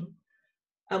situation,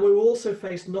 and we will also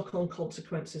face knock-on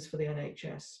consequences for the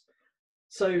NHS.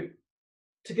 So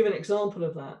to give an example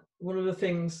of that, one of the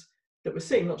things that we're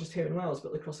seeing, not just here in Wales,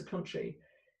 but across the country,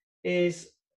 is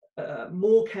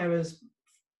more carers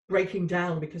breaking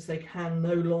down because they can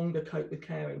no longer cope with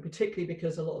caring, particularly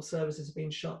because a lot of services have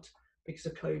been shut because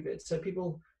of COVID. So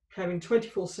people caring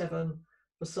 24/7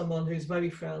 for someone who's very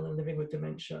frail and living with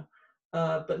dementia,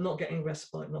 but not getting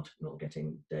respite, not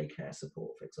getting daycare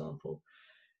support, for example.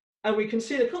 And we can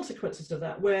see the consequences of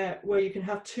that, where you can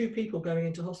have two people going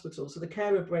into hospital. So the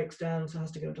carer breaks down, so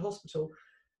has to go into hospital,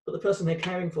 but the person they're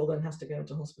caring for then has to go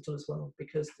into hospital as well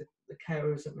because the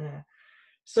carer isn't there.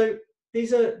 So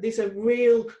these are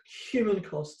real human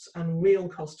costs and real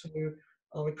costs to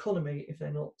our economy if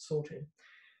they're not sorted.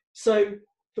 So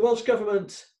the Welsh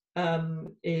Government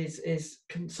is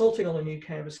consulting on a new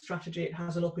carer strategy. It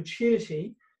has an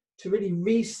opportunity to really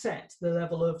reset the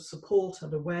level of support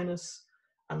and awareness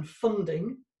and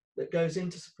funding that goes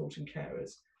into supporting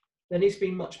carers. There needs to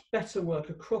be much better work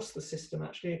across the system,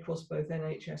 actually, across both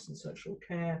NHS and social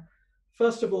care.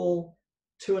 First of all,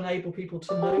 to enable people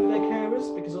to know their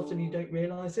carers, because often you don't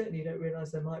realise it and you don't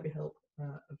realise there might be help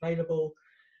available.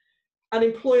 And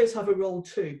employers have a role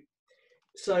too.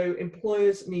 So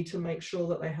employers need to make sure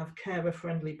that they have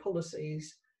carer-friendly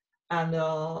policies and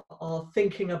are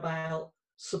thinking about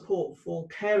support for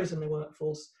carers in the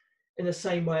workforce in the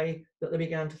same way that they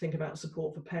began to think about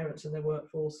support for parents in their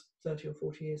workforce 30 or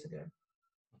 40 years ago.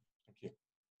 Thank you.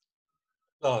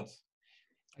 Lance?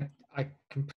 I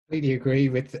completely agree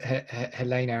with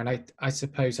Heléna, and I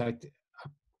suppose I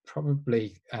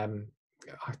probably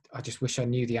I just wish I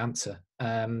knew the answer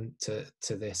to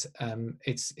this.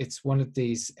 It's one of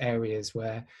these areas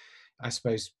where I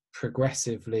suppose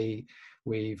progressively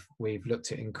we've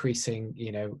looked at increasing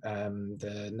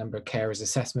the number of carers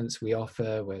assessments we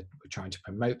offer. We're trying to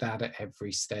promote that at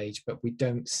every stage, but we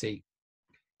don't see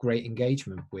great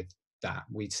engagement with that.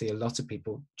 We see a lot of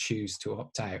people choose to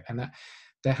opt out, and that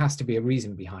there has to be a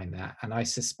reason behind that, and I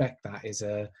suspect that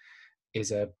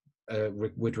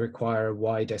would require a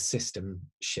wider system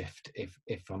shift.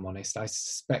 If I'm honest, I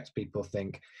suspect people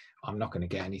think I'm not going to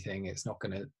get anything, it's not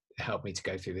going to help me to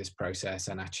go through this process,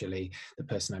 and actually the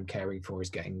person I'm caring for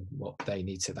is getting what they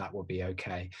need, so that will be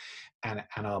okay, and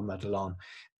I'll muddle on.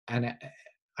 And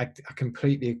I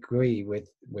completely agree with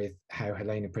how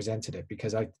Heléna presented it,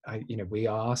 because we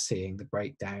are seeing the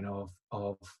breakdown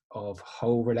of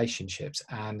whole relationships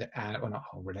and well, not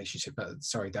whole relationship, but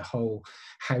sorry, the whole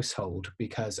household,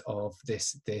 because of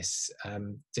this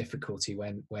difficulty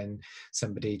when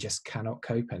somebody just cannot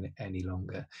cope any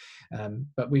longer.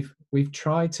 But we've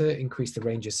tried to increase the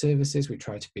range of services. We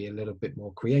try to be a little bit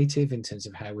more creative in terms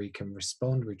of how we can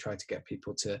respond. We try to get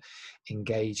people to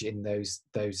engage in those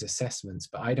assessments,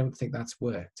 but I don't think that's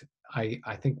worked.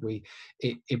 I think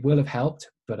it will have helped,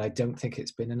 but I don't think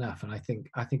it's been enough. And I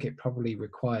think it probably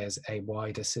requires a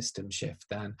wider system shift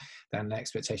than the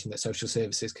expectation that social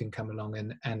services can come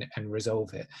along and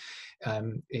resolve it.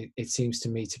 It seems to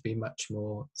me to be much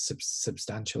more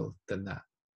substantial than that.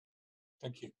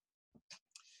 Thank you.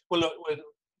 Well, look,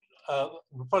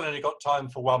 we've probably only got time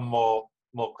for one more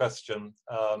question,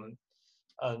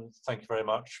 and thank you very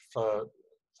much for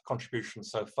the contribution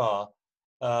so far.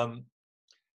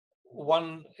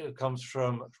 One comes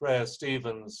from Freya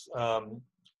Stevens,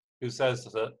 who says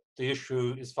that the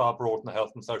issue is far broader than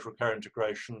health and social care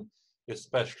integration,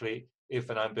 especially if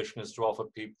an ambition is to offer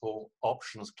people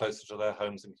options closer to their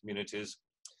homes and communities.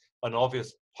 An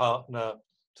obvious partner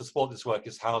to support this work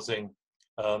is housing.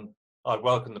 I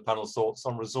welcome the panel's thoughts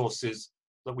on resources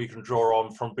that we can draw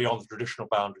on from beyond the traditional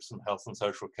boundaries in health and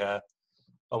social care,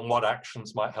 and what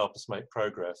actions might help us make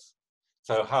progress.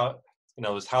 So how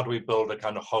do we build a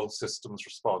kind of whole systems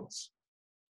response?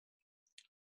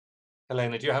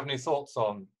 Heléna, do you have any thoughts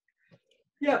on?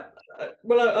 Yeah,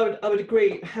 well, I would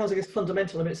agree. Housing is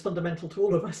fundamental. I mean, it's fundamental to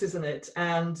all of us, isn't it?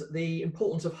 And the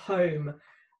importance of home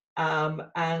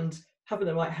and having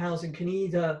the right housing can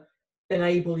either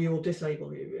enable you or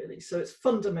disable you, really. So it's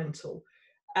fundamental.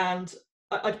 And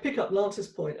I'd pick up Lance's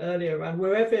point earlier around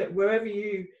wherever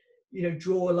you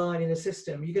draw a line in a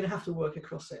system, you're going to have to work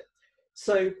across it.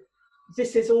 So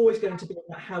this is always going to be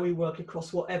about how we work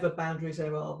across whatever boundaries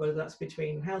there are, whether that's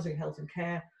between housing, health and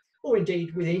care, or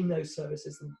indeed within those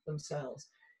services themselves.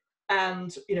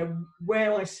 And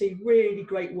where I see really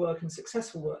great work and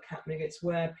successful work happening, it's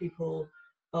where people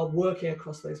are working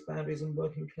across those boundaries and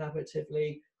working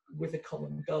collaboratively with a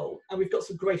common goal. And we've got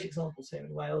some great examples here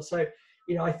in Wales. So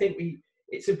I think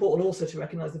it's important also to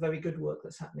recognise the very good work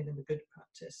that's happening in the good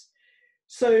practice.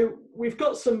 So we've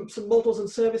got some models and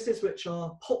services which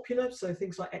are popular. So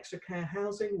things like extra care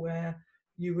housing, where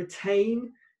you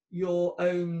retain your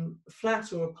own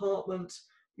flat or apartment,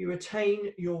 you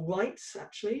retain your rights,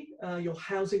 actually, your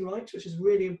housing rights, which is a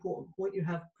really important point. You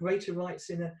have greater rights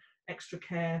in an extra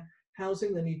care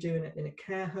housing than you do in a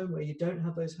care home where you don't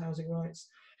have those housing rights.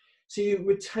 So you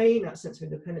retain that sense of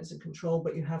independence and control,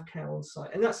 but you have care on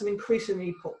site. And that's an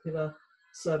increasingly popular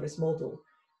service model.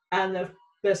 And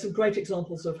there's some great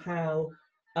examples of how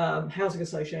housing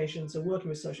associations are working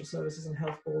with social services and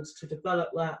health boards to develop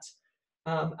that.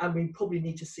 And we probably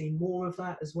need to see more of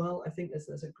that as well. I think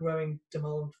there's a growing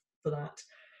demand for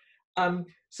that.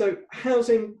 So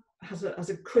housing has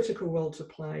a critical role to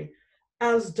play,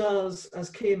 as does,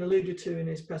 as Cian alluded to in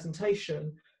his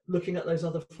presentation, looking at those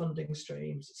other funding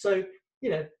streams. So,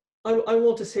 I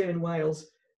want us here in Wales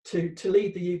to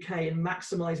lead the UK in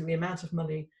maximising the amount of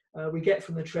money we get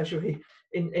from the Treasury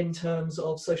in terms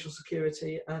of social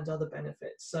security and other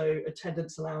benefits. So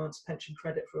attendance allowance, pension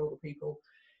credit for older people.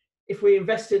 If we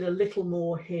invested a little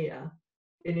more here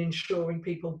in ensuring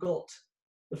people got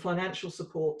the financial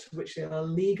support to which they are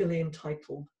legally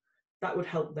entitled, that would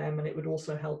help them, and it would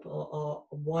also help our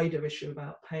wider issue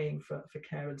about paying for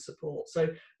care and support. So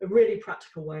a really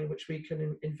practical way in which we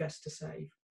can invest to save.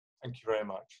 Thank you very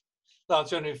much.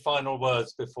 That's only final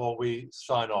words before we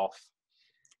sign off.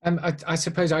 I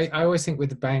suppose I always think with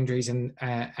the boundaries and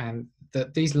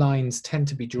that these lines tend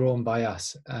to be drawn by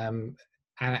us.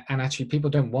 And actually people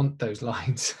don't want those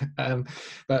lines,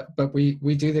 but we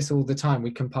do this all the time. We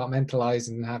compartmentalize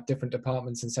and have different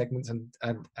departments and segments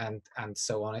and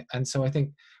so on. And so I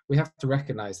think we have to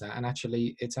recognize that, and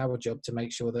actually it's our job to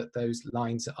make sure that those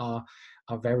lines are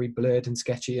very blurred and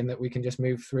sketchy, and that we can just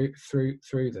move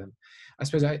through them. I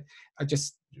suppose I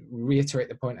just reiterate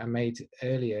the point I made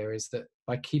earlier, is that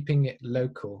by keeping it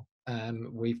local,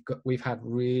 we've had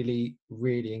really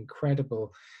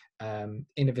incredible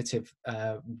innovative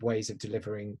ways of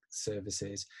delivering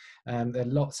services. There are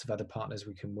lots of other partners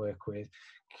we can work with,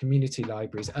 community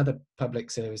libraries, other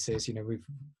public services. We've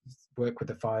worked with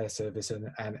the fire service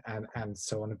and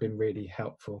so on, have been really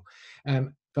helpful.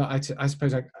 But I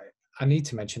suppose I need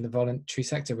to mention the voluntary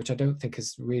sector, which I don't think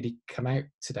has really come out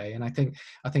today. And I think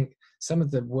some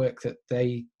of the work that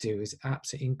they do is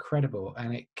absolutely incredible,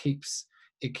 and it keeps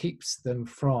them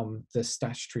from the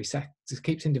statutory sector. It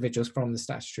keeps individuals from the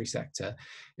statutory sector.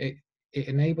 It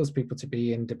enables people to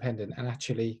be independent and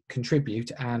actually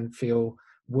contribute and feel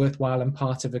worthwhile and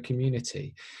part of a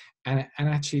community. and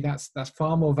actually that's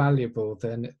far more valuable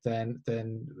than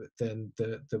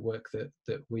the work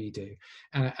that we do.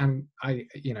 And I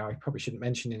probably shouldn't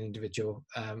mention an individual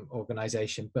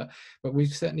organisation, but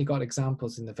we've certainly got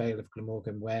examples in the Vale of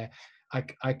Glamorgan where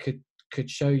I could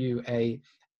show you a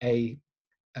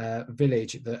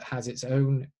village that has its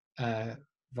own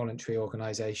voluntary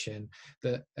organisation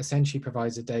that essentially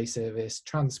provides a day service,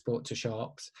 transport to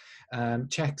shops,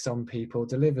 checks on people,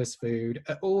 delivers food,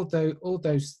 all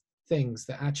those things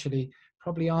that actually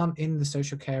probably aren't in the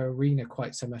social care arena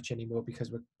quite so much anymore, because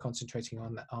we're concentrating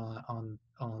on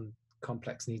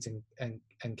complex needs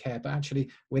and care. But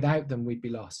actually, without them, we'd be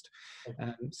lost.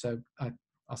 So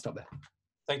I'll stop there.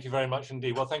 Thank you very much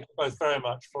indeed. Well, thank you both very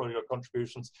much for your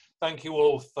contributions. Thank you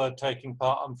all for taking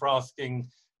part and for asking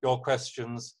your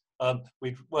questions.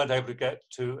 We weren't able to get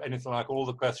to anything like all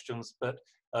the questions, but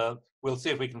we'll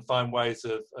see if we can find ways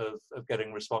of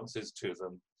getting responses to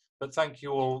them. But thank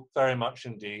you all very much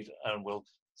indeed, and we'll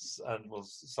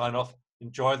sign off.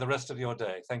 Enjoy the rest of your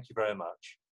day. Thank you very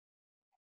much.